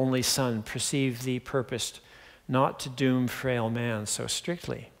dear and only Son perceive thee purposed not to doom frail man so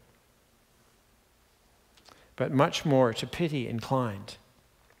strictly, but much more to pity inclined.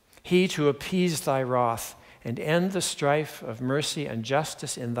 He to appease thy wrath and end the strife of mercy and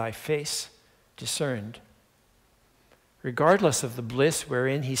justice in thy face discerned. Regardless of the bliss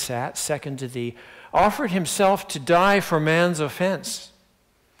wherein he sat, second to thee, offered himself to die for man's offense.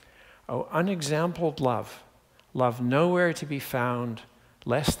 O unexampled love, love nowhere to be found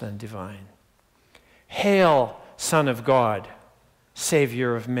less than divine. Hail, Son of God,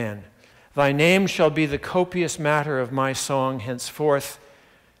 Savior of men. Thy name shall be the copious matter of my song henceforth,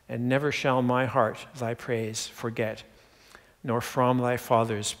 and never shall my heart thy praise forget, nor from thy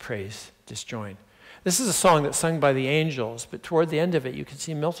Father's praise disjoin. This is a song that's sung by the angels, but toward the end of it, you can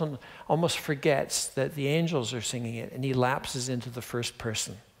see Milton almost forgets that the angels are singing it, and he lapses into the first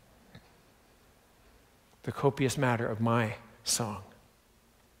person. The copious matter of my song.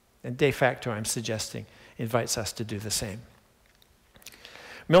 And de facto, I'm suggesting, invites us to do the same.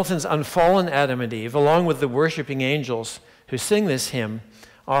 Milton's unfallen Adam and Eve, along with the worshiping angels who sing this hymn,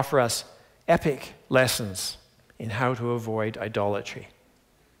 offer us epic lessons in how to avoid idolatry.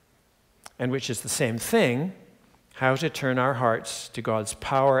 And which is the same thing, how to turn our hearts to God's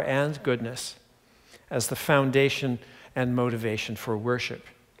power and goodness as the foundation and motivation for worship.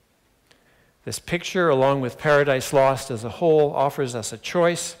 This picture, along with Paradise Lost as a whole, offers us a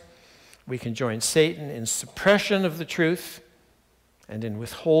choice. We can join Satan in suppression of the truth and in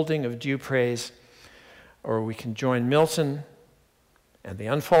withholding of due praise, or we can join Milton and the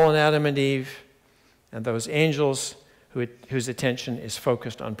unfallen Adam and Eve and those angels whose attention is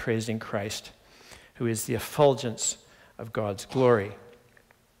focused on praising Christ, who is the effulgence of God's glory.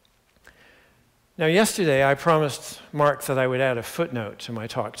 Now, yesterday I promised Mark that I would add a footnote to my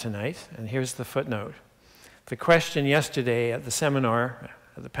talk tonight, and here's the footnote. The question yesterday at the seminar,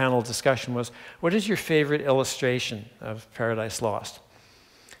 at the panel discussion was, what is your favorite illustration of Paradise Lost?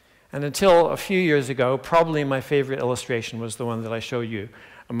 And until a few years ago, probably my favorite illustration was the one that I showed you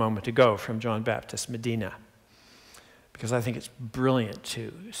a moment ago from John Baptist Medina, because I think it's brilliant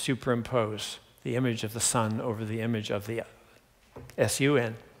to superimpose the image of the sun over the image of the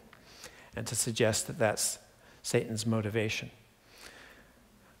S-U-N, and to suggest that that's Satan's motivation.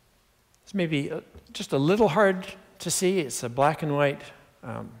 It's maybe just a little hard to see. It's a black and white,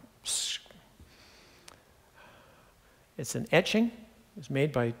 it's an etching. It's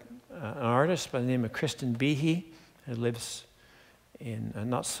made by an artist by the name of Kristen Behe, who lives in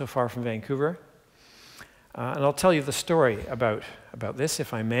not so far from Vancouver. And I'll tell you the story about this,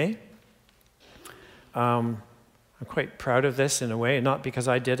 if I may. I'm quite proud of this in a way, not because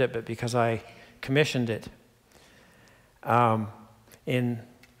I did it, but because I commissioned it. In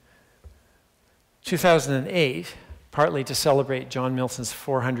 2008, partly to celebrate John Milton's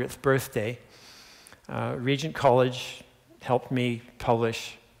 400th birthday, Regent College helped me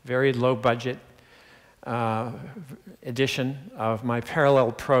publish a very low-budget edition of my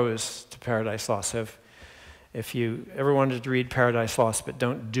parallel prose to Paradise Lost. So if you ever wanted to read Paradise Lost but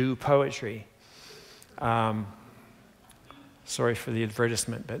don't do poetry, sorry for the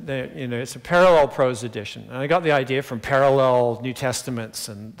advertisement, but it's a parallel prose edition. And I got the idea from parallel New Testaments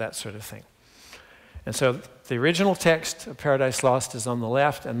and that sort of thing. And so the original text of Paradise Lost is on the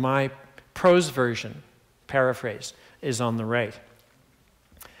left, and my prose version, paraphrase, is on the right.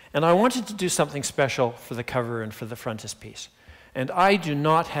 And I wanted to do something special for the cover and for the frontispiece. And I do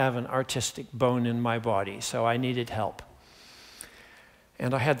not have an artistic bone in my body, so I needed help.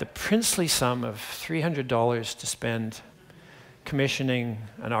 And I had the princely sum of $300 to spend commissioning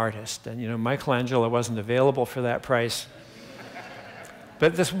an artist. And Michelangelo wasn't available for that price.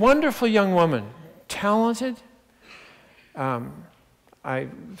 But this wonderful young woman, talented, I,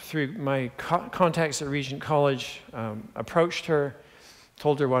 through my contacts at Regent College, approached her,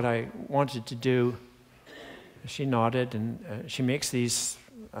 told her what I wanted to do. She nodded, and she makes these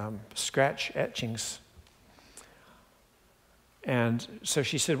scratch etchings. And so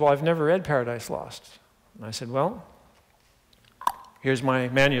she said, well, I've never read Paradise Lost. And I said, well, here's my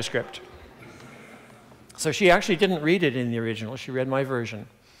manuscript. So she actually didn't read it in the original. She read my version.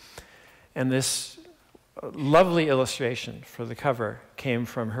 And this lovely illustration for the cover came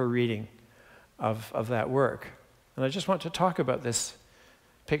from her reading of that work. And I just want to talk about this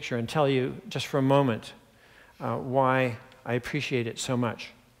picture and tell you just for a moment why I appreciate it so much.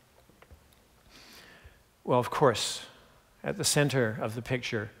 Well, of course, at the center of the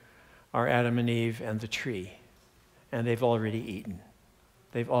picture are Adam and Eve and the tree. And they've already eaten.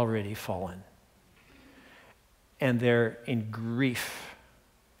 They've already fallen. And they're in grief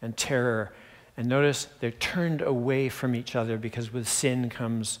and terror. And notice they're turned away from each other because with sin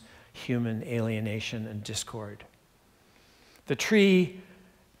comes human alienation and discord. The tree,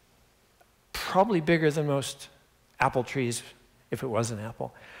 probably bigger than most apple trees, if it was an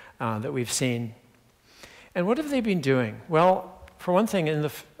apple, that we've seen. And what have they been doing? Well, for one thing, in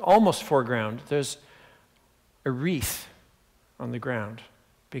the almost foreground, there's a wreath on the ground.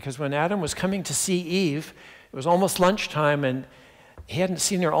 Because when Adam was coming to see Eve, it was almost lunchtime, and he hadn't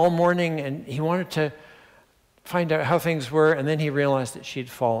seen her all morning, and he wanted to find out how things were, and then he realized that she'd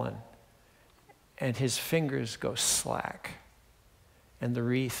fallen. And his fingers go slack, and the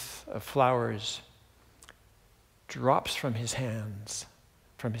wreath of flowers drops from his hand,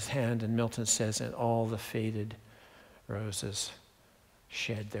 and Milton says, and all the faded roses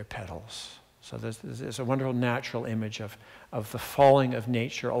shed their petals. So there's a wonderful natural image of the falling of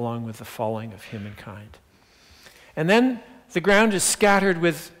nature along with the falling of humankind. And then the ground is scattered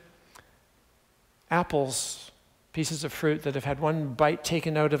with apples, pieces of fruit that have had one bite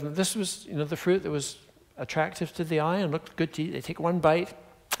taken out of them. This was, the fruit that was attractive to the eye and looked good to eat. They take one bite,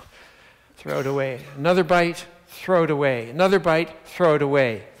 throw it away. Another bite, throw it away. Another bite, throw it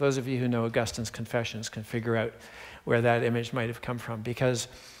away. Those of you who know Augustine's Confessions can figure out where that image might have come from, because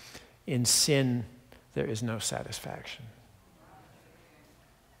in sin, there is no satisfaction.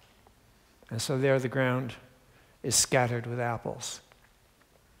 And so there the ground is scattered with apples.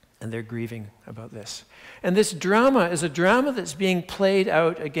 And they're grieving about this. And this drama is a drama that's being played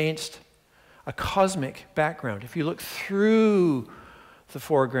out against a cosmic background. If you look through the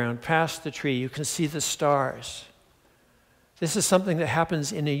foreground, past the tree, you can see the stars. This is something that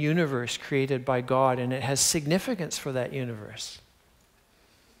happens in a universe created by God, and it has significance for that universe.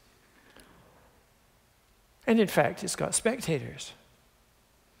 And in fact, it's got spectators.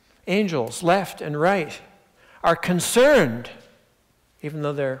 angels, left and right, are concerned, even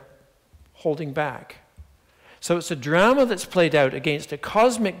though they're holding back. So it's a drama that's played out against a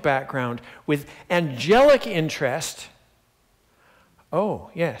cosmic background with angelic interest. Oh,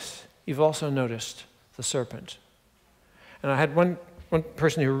 yes, you've also noticed the serpent. And I had one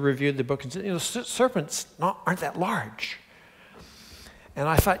person who reviewed the book and said, serpents aren't that large. And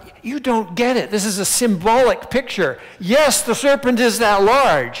I thought, you don't get it. This is a symbolic picture. Yes, the serpent is that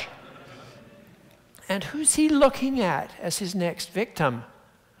large. And who's he looking at as his next victim?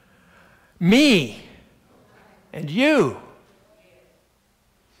 Me and you.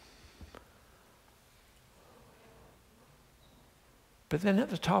 But then at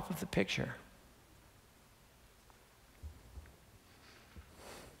the top of the picture,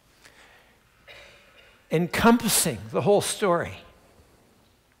 encompassing the whole story,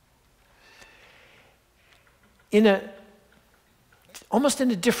 almost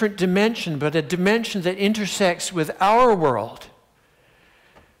in a different dimension, but a dimension that intersects with our world,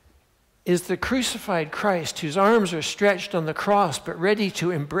 is the crucified Christ whose arms are stretched on the cross but ready to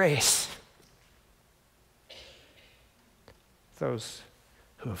embrace those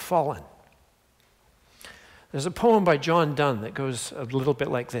who have fallen. There's a poem by John Donne that goes a little bit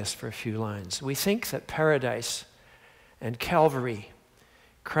like this for a few lines. We think that paradise and Calvary,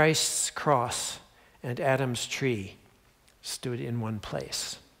 Christ's cross and Adam's tree stood in one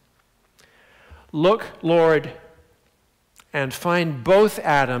place. Look, Lord, and find both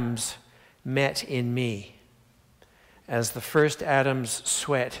Adams met in me, as the first Adam's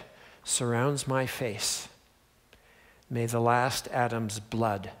sweat surrounds my face. May the last Adam's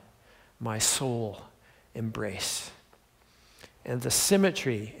blood my soul embrace. And the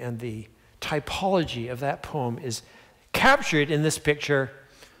symmetry and the typology of that poem is captured in this picture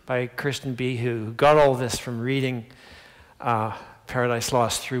by Kirsten B., who got all this from reading Paradise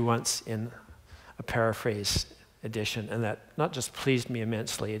Lost through once in a paraphrase edition, and that not just pleased me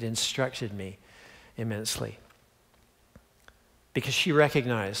immensely, it instructed me immensely. Because she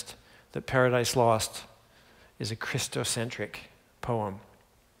recognized that Paradise Lost is a Christocentric poem.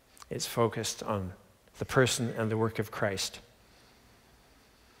 It's focused on the person and the work of Christ,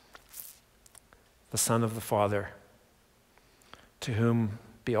 the Son of the Father, to whom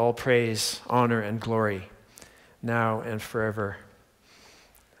be all praise, honor, and glory, now and forever.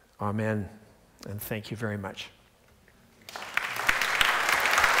 Amen. And thank you very much.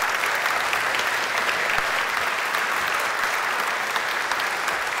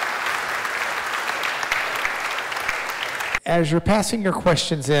 As you're passing your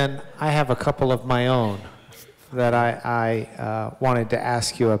questions in, I have a couple of my own that I wanted to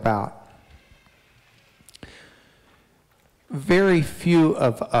ask you about. Very few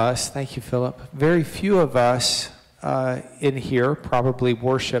of us, thank you, Philip, very few of us in here probably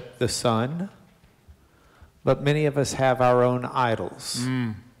worship the sun, but many of us have our own idols.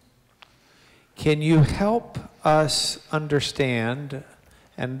 Can you help us understand,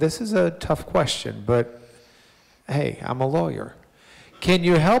 and this is a tough question, but hey, I'm a lawyer. Can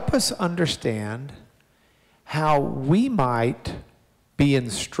you help us understand how we might be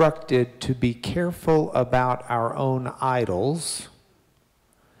instructed to be careful about our own idols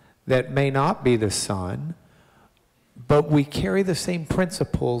that may not be the sun, but we carry the same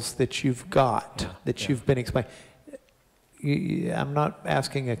principles that you've got, you've been explaining? I'm not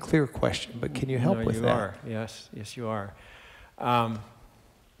asking a clear question, but can you help with that? You are. Yes, you are.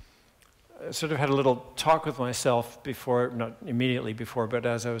 I sort of had a little talk with myself before, not immediately before, but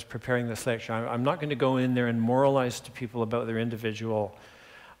as I was preparing this lecture. I'm not going to go in there and moralize to people about their individual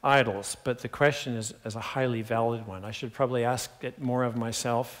idols, but the question is a highly valid one. I should probably ask it more of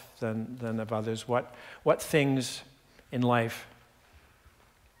myself than of others. What things in life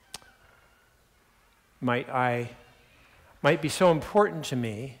might be so important to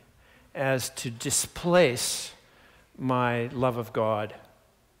me as to displace my love of God,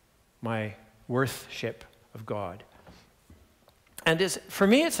 my worship of God? And for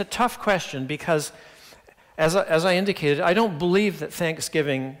me, it's a tough question because, as I indicated, I don't believe that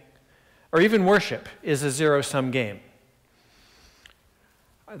Thanksgiving or even worship is a zero-sum game.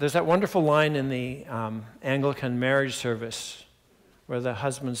 There's that wonderful line in the Anglican marriage service where the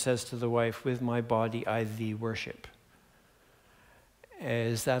husband says to the wife, "With my body I thee worship."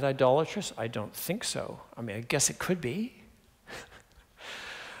 Is that idolatrous? I don't think so. I mean, I guess it could be.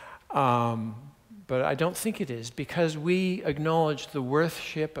 But I don't think it is, because we acknowledge the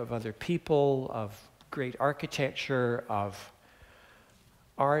worship of other people, of great architecture, of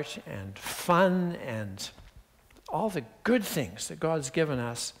art and fun and all the good things that God's given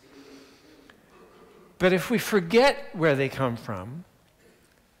us. But if we forget where they come from,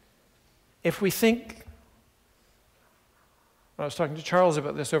 if we think, I was talking to Charles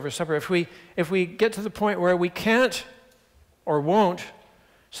about this over supper, if we get to the point where we can't or won't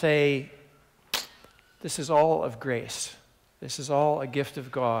say, this is all of grace, this is all a gift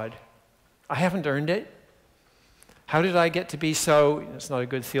of God, I haven't earned it. How did I get to be so, it's not a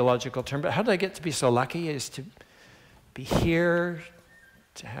good theological term, but how did I get to be so lucky as to be here,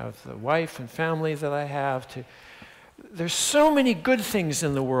 to have the wife and family that I have? There's so many good things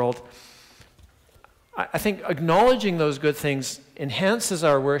in the world. I think acknowledging those good things enhances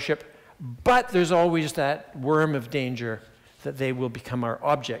our worship, but there's always that worm of danger that they will become our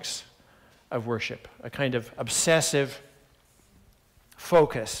objects of worship, a kind of obsessive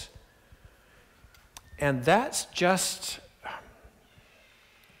focus. And that's just,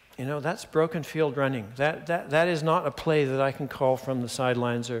 that's broken field running. That is not a play that I can call from the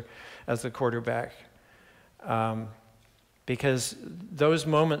sidelines or as the quarterback. Because those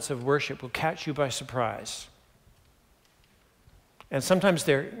moments of worship will catch you by surprise. And sometimes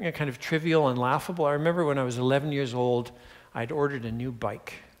they're kind of trivial and laughable. I remember when I was 11 years old, I'd ordered a new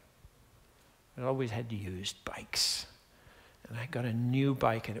bike. I'd always had used bikes. And I got a new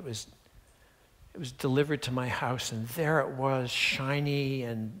bike, and it was delivered to my house, and there it was, shiny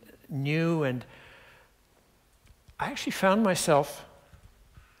and new, and I actually found myself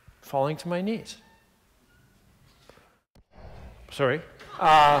falling to my knees. Sorry.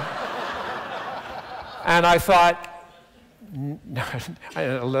 And I thought,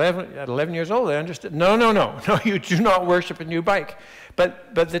 at 11 years old, I understood, no, you do not worship a new bike.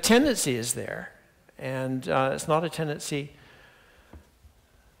 But the tendency is there, and it's not a tendency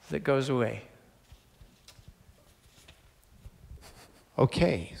that goes away.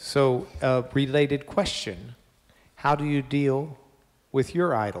 Okay, so a related question. How do you deal with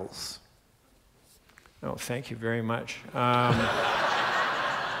your idols? Oh, thank you very much.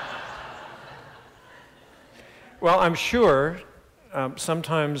 Well, I'm sure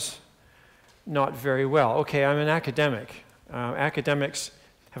sometimes not very well. Okay, I'm an academic. Academics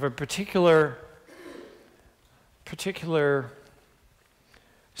have a particular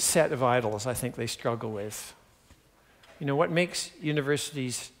set of idols I think they struggle with. What makes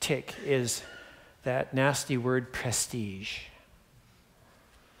universities tick is that nasty word prestige.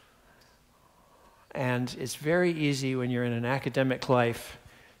 And it's very easy when you're in an academic life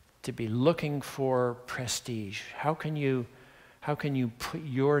to be looking for prestige. How can you put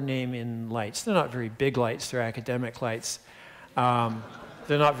your name in lights? They're not very big lights, they're academic lights. They're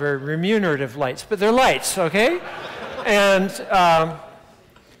not very remunerative lights, but they're lights, okay?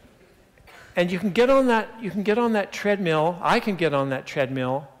 And you can get on that treadmill. I can get on that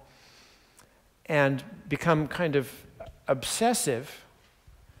treadmill and become kind of obsessive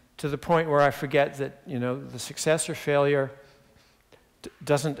to the point where I forget that, the success or failure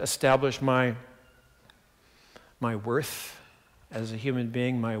doesn't establish my worth as a human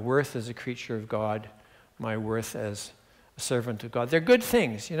being, my worth as a creature of God, my worth as a servant of God. They're good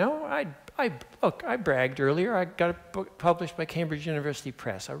things, Look, I bragged earlier. I got a book published by Cambridge University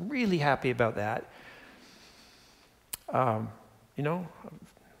Press. I'm really happy about that. A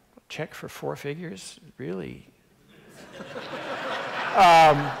check for 4 figures, really.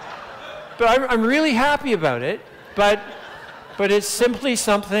 But I'm really happy about it. But it's simply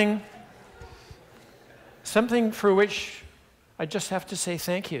something for which I just have to say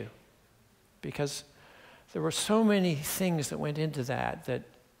thank you, because there were so many things that went into that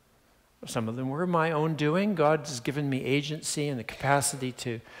some of them were my own doing. God has given me agency and the capacity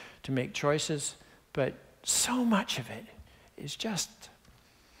to make choices, but so much of it is just,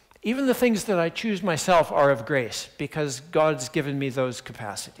 even the things that I choose myself are of grace because God's given me those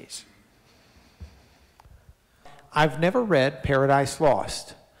capacities. I've never read Paradise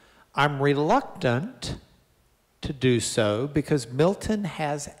Lost. I'm reluctant to do so because Milton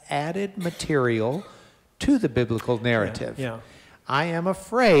has added material to the biblical narrative. Yeah. I am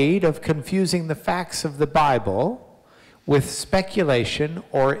afraid of confusing the facts of the Bible with speculation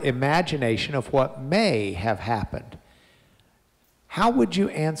or imagination of what may have happened. How would you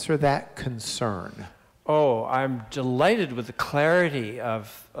answer that concern? Oh, I'm delighted with the clarity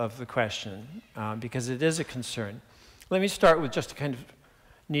of the question because it is a concern. Let me start with just a kind of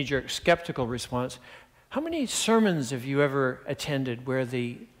knee-jerk skeptical response. How many sermons have you ever attended where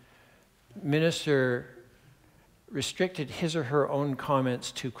the minister restricted his or her own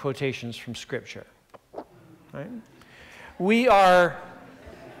comments to quotations from Scripture? Right? We are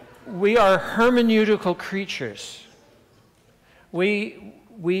hermeneutical creatures. We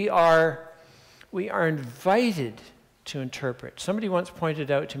are invited to interpret. Somebody once pointed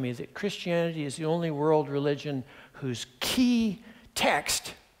out to me that Christianity is the only world religion whose key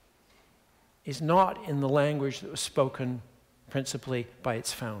text is not in the language that was spoken principally by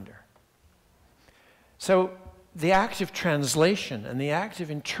its founder. So the act of translation and the act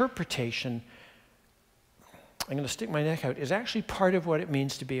of interpretation, I'm going to stick my neck out, is actually part of what it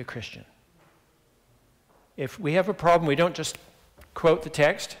means to be a Christian. If we have a problem, we don't just quote the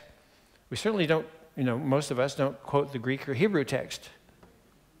text. We certainly don't, most of us don't quote the Greek or Hebrew text.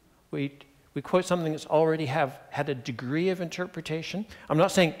 We quote something that's already had a degree of interpretation. I'm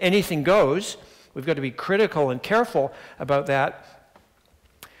not saying anything goes. We've got to be critical and careful about that.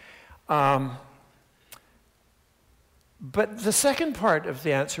 But the second part of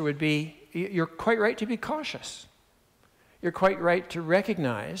the answer would be, you're quite right to be cautious. You're quite right to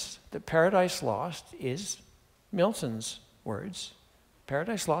recognize that Paradise Lost is Milton's words.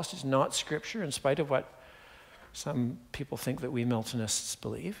 Paradise Lost is not Scripture, in spite of what some people think that we Miltonists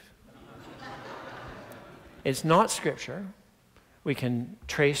believe. It's not Scripture. We can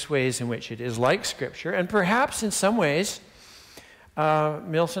trace ways in which it is like Scripture, and perhaps in some ways,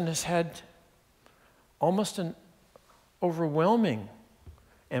 Milton has had almost an overwhelming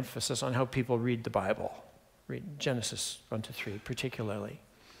emphasis on how people read the Bible, read Genesis 1-3 particularly.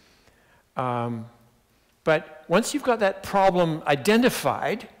 But once you've got that problem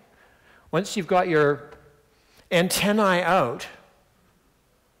identified, once you've got your antennae out,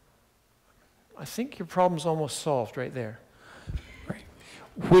 I think your problem's almost solved right there. Right.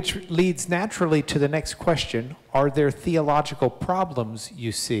 Which leads naturally to the next question. Are there theological problems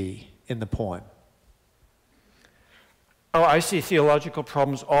you see in the poem? Oh, I see theological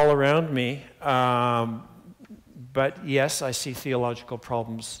problems all around me. But yes, I see theological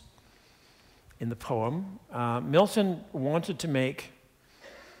problems in the poem. Milton wanted to make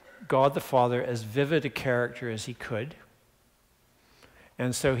God the Father as vivid a character as he could.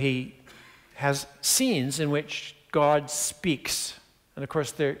 And so he has scenes in which God speaks. And of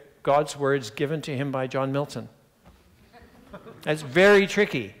course, they're God's words given to him by John Milton. That's very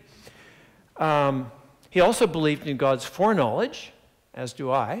tricky. He also believed in God's foreknowledge, as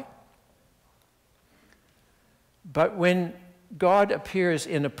do I. But when God appears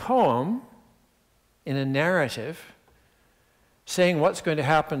in a poem, in a narrative, saying what's going to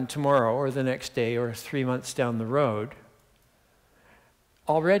happen tomorrow or the next day or 3 months down the road,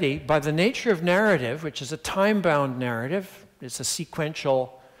 already, by the nature of narrative, which is a time-bound narrative, it's a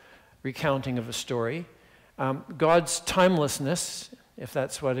sequential recounting of a story, God's timelessness, if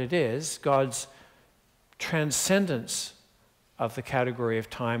that's what it is, God's transcendence of the category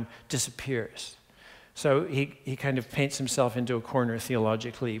of time disappears. So he kind of paints himself into a corner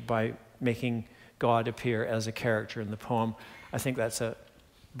theologically by making God appear as a character in the poem. I think that's,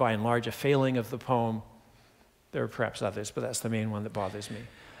 by and large, a failing of the poem. There are perhaps others, but that's the main one that bothers me.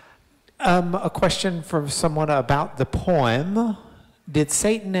 A question from someone about the poem. Did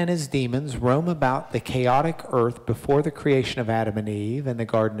Satan and his demons roam about the chaotic earth before the creation of Adam and Eve in the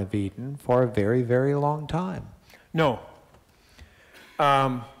Garden of Eden for a very, very long time? No.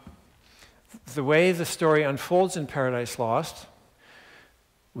 The way the story unfolds in Paradise Lost,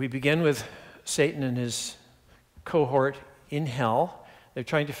 we begin with Satan and his cohort in hell. They're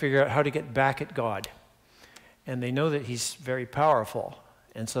trying to figure out how to get back at God. And they know that he's very powerful.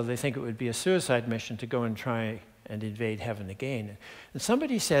 And so they think it would be a suicide mission to go and try and invade heaven again. And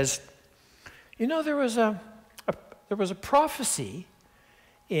somebody says, there was a prophecy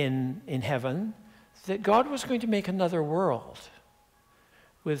in heaven that God was going to make another world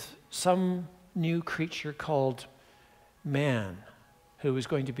with some new creature called man, who was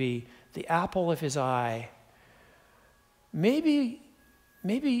going to be the apple of his eye. Maybe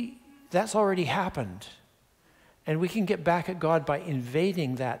that's already happened. And we can get back at God by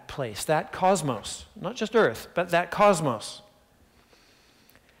invading that place, that cosmos. Not just Earth, but that cosmos.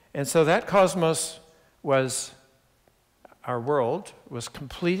 And so that cosmos was, our world, was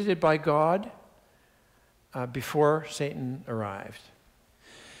completed by God before Satan arrived.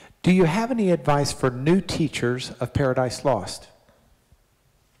 Do you have any advice for new teachers of Paradise Lost?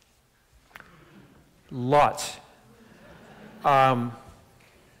 Lots.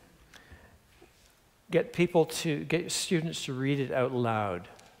 Get students to read it out loud.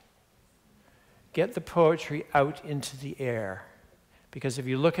 Get the poetry out into the air. Because if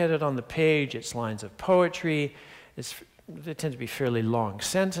you look at it on the page, it's lines of poetry. They tend to be fairly long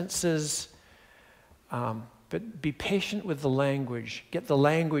sentences. But be patient with the language. Get the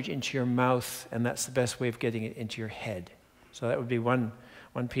language into your mouth, and that's the best way of getting it into your head. So that would be one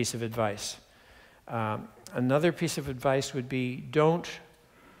piece of advice. Another piece of advice would be don't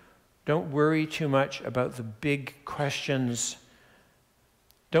worry too much about the big questions.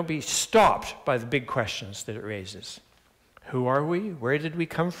 Don't be stopped by the big questions that it raises. Who are we? Where did we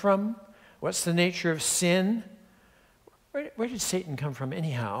come from? What's the nature of sin? Where did Satan come from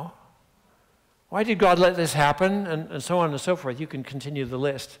anyhow? Why did God let this happen? And so on and so forth. You can continue the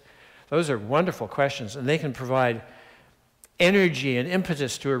list. Those are wonderful questions, and they can provide energy and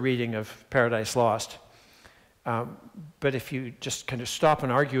impetus to a reading of Paradise Lost. But if you just kind of stop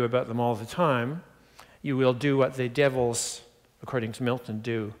and argue about them all the time, you will do what the devils, according to Milton,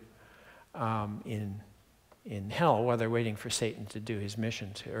 do in hell while they're waiting for Satan to do his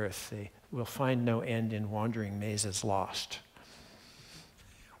mission to earth. They will find no end in wandering mazes lost.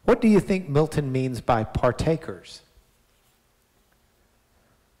 What do you think Milton means by partakers?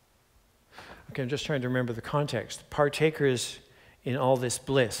 Okay, I'm just trying to remember the context. Partakers in all this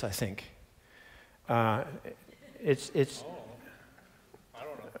bliss, I think. It's. Oh, I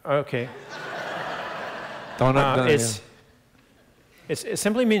don't know. Okay. It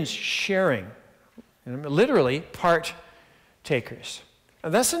simply means sharing. Literally, partakers.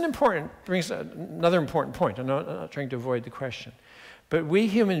 And that's brings another important point. I'm not trying to avoid the question. But we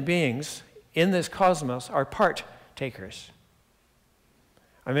human beings in this cosmos are partakers.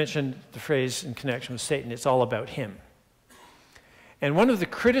 I mentioned the phrase in connection with Satan, it's all about him. And one of the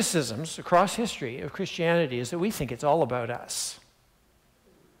criticisms across history of Christianity is that we think it's all about us.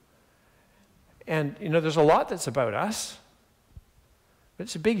 And, there's a lot that's about us, but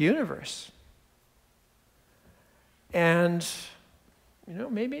it's a big universe. And,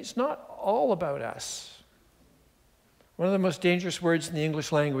 maybe it's not all about us. One of the most dangerous words in the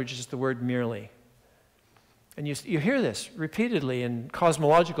English language is the word merely. And you hear this repeatedly in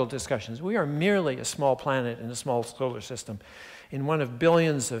cosmological discussions. We are merely a small planet in a small solar system in one of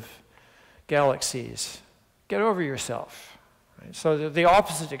billions of galaxies. Get over yourself. Right? So the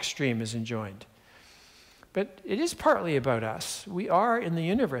opposite extreme is enjoined. But it is partly about us. We are in the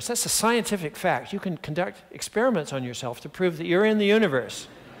universe. That's a scientific fact. You can conduct experiments on yourself to prove that you're in the universe.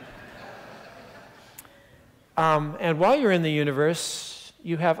 And while you're in the universe,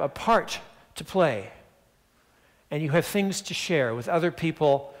 you have a part to play. And you have things to share with other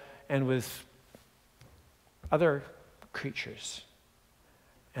people and with other creatures.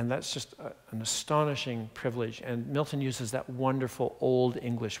 And that's just an astonishing privilege. And Milton uses that wonderful old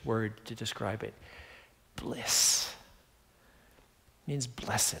English word to describe it. Bliss. It means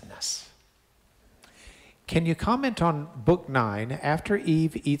blessedness. Can you comment on Book 9, after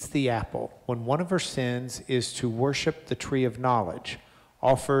Eve eats the apple, when one of her sins is to worship the tree of knowledge,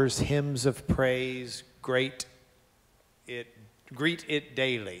 offers hymns of praise, greet it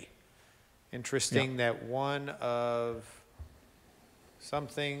daily. Interesting that one of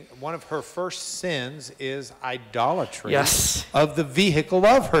her first sins is idolatry. Yes. Of the vehicle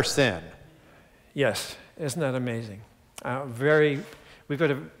of her sin. Yes. Isn't that amazing? We've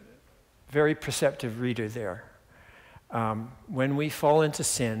got a very perceptive reader there. When we fall into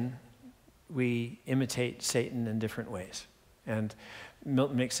sin, we imitate Satan in different ways. And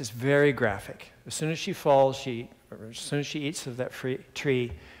Milton makes this very graphic. As soon as she falls, as soon as she eats of that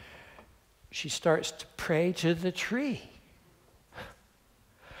tree, she starts to pray to the tree.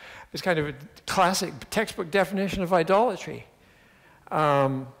 It's kind of a classic textbook definition of idolatry.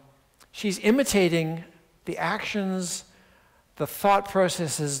 She's imitating the actions, the thought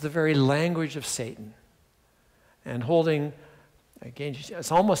processes, the very language of Satan. And holding, again,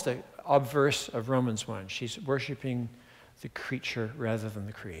 it's almost an obverse of Romans 1. She's worshiping the creature rather than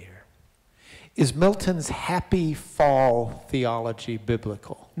the creator. Is Milton's happy fall theology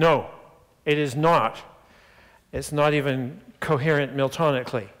biblical? No, it is not. It's not even coherent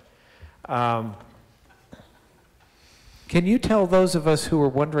Miltonically. Can you tell those of us who are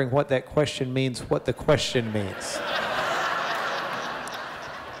wondering what that question means, what the question means?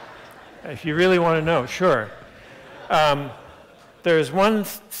 If you really want to know, sure. There's one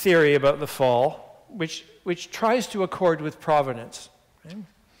theory about the fall which tries to accord with providence. Right?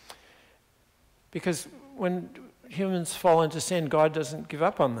 Because when humans fall into sin, God doesn't give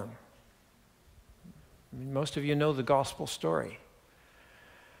up on them. I mean, most of you know the gospel story.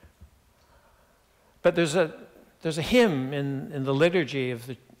 But there's a hymn in the liturgy of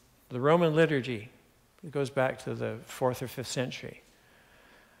the Roman liturgy. It goes back to the 4th or 5th century.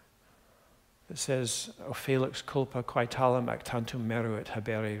 It says, O felix culpa quae talem ac tantum meruit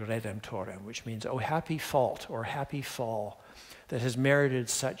habere redemptorem, which means, O happy fault or happy fall that has merited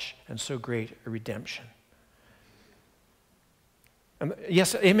such and so great a redemption. And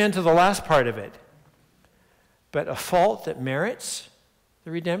yes, amen to the last part of it. But a fault that merits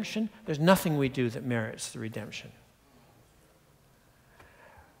the redemption, there's nothing we do that merits the redemption.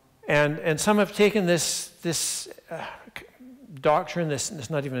 And some have taken this doctrine, this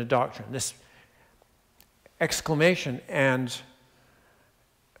not even a doctrine, this exclamation, and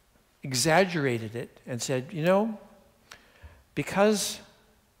exaggerated it and said, you know, because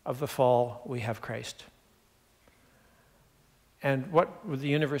of the fall, we have Christ. And what would the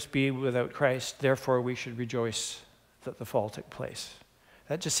universe be without Christ? Therefore, we should rejoice that the fall took place.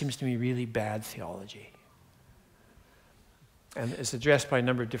 That just seems to me really bad theology. And it's addressed by a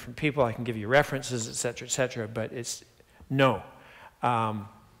number of different people. I can give you references, et cetera, but it's no. A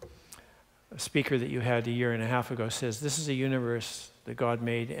speaker that you had a year and a half ago says, this is a universe that God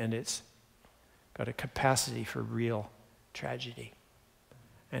made, and it's got a capacity for real tragedy.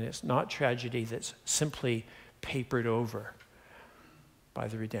 And it's not tragedy that's simply papered over by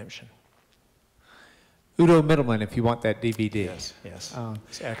the redemption. Udo Middleman, if you want that DVD. Yes.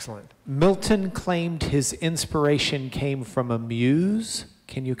 It's excellent. Milton claimed his inspiration came from a muse.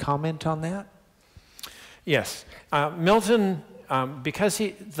 Can you comment on that? Yes. Milton, because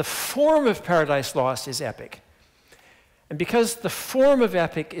the form of Paradise Lost is epic, and because the form of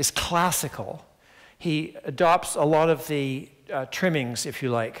epic is classical, he adopts a lot of the trimmings, if you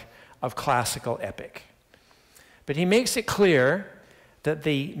like, of classical epic. But he makes it clear that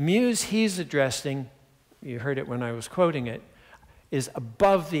the muse he's addressing, you heard it when I was quoting it, is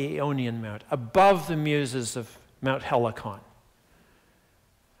above the Aeonian Mount, above the muses of Mount Helicon.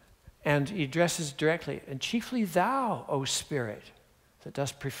 And he addresses directly, and chiefly thou, O Spirit, that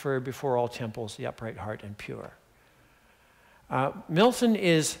dost prefer before all temples the upright heart and pure. Milton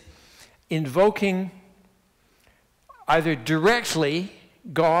is invoking either directly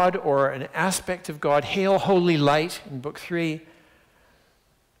God or an aspect of God. Hail, holy light, in Book 3.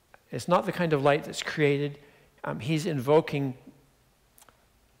 It's not the kind of light that's created. He's invoking,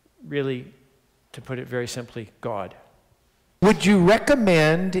 really, to put it very simply, God. Would you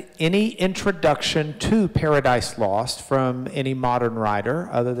recommend any introduction to Paradise Lost from any modern writer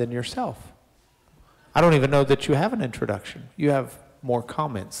other than yourself? I don't even know that you have an introduction. You have more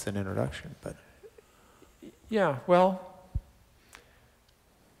comments than introduction, but... Yeah, well,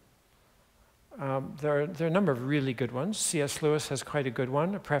 there are a number of really good ones. C.S. Lewis has quite a good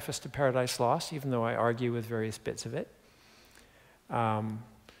one, A Preface to Paradise Lost, even though I argue with various bits of it.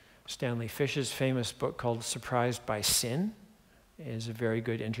 Stanley Fish's famous book called Surprised by Sin is a very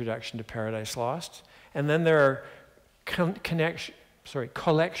good introduction to Paradise Lost. And then there are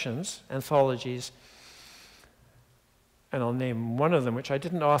collections, anthologies, and I'll name one of them, which I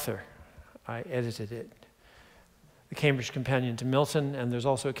didn't author. I edited it. The Cambridge Companion to Milton, and there's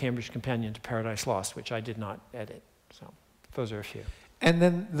also a Cambridge Companion to Paradise Lost, which I did not edit. So those are a few. And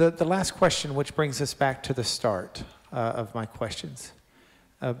then the last question, which brings us back to the start of my questions,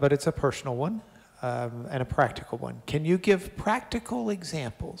 but it's a personal one and a practical one. Can you give practical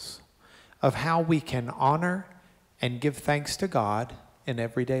examples of how we can honor and give thanks to God in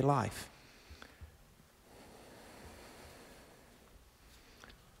everyday life?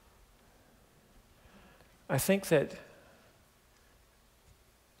 I think that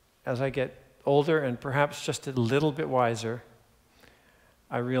as I get older and perhaps just a little bit wiser,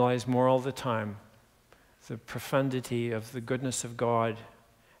 I realize more all the time the profundity of the goodness of God.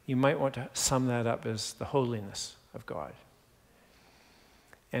 You might want to sum that up as the holiness of God.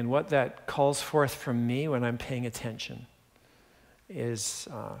 And what that calls forth from me when I'm paying attention is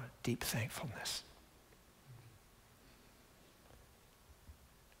deep thankfulness.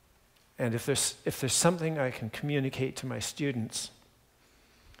 And if there's something I can communicate to my students,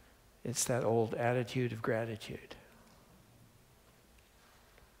 it's that old attitude of gratitude.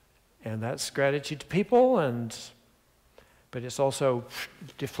 And that's gratitude to people, but it's also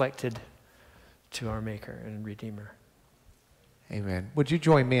deflected to our Maker and Redeemer. Amen. Would you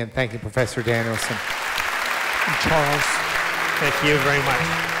join me in thanking Professor Danielson? Charles, thank you very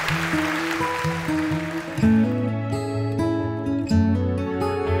much.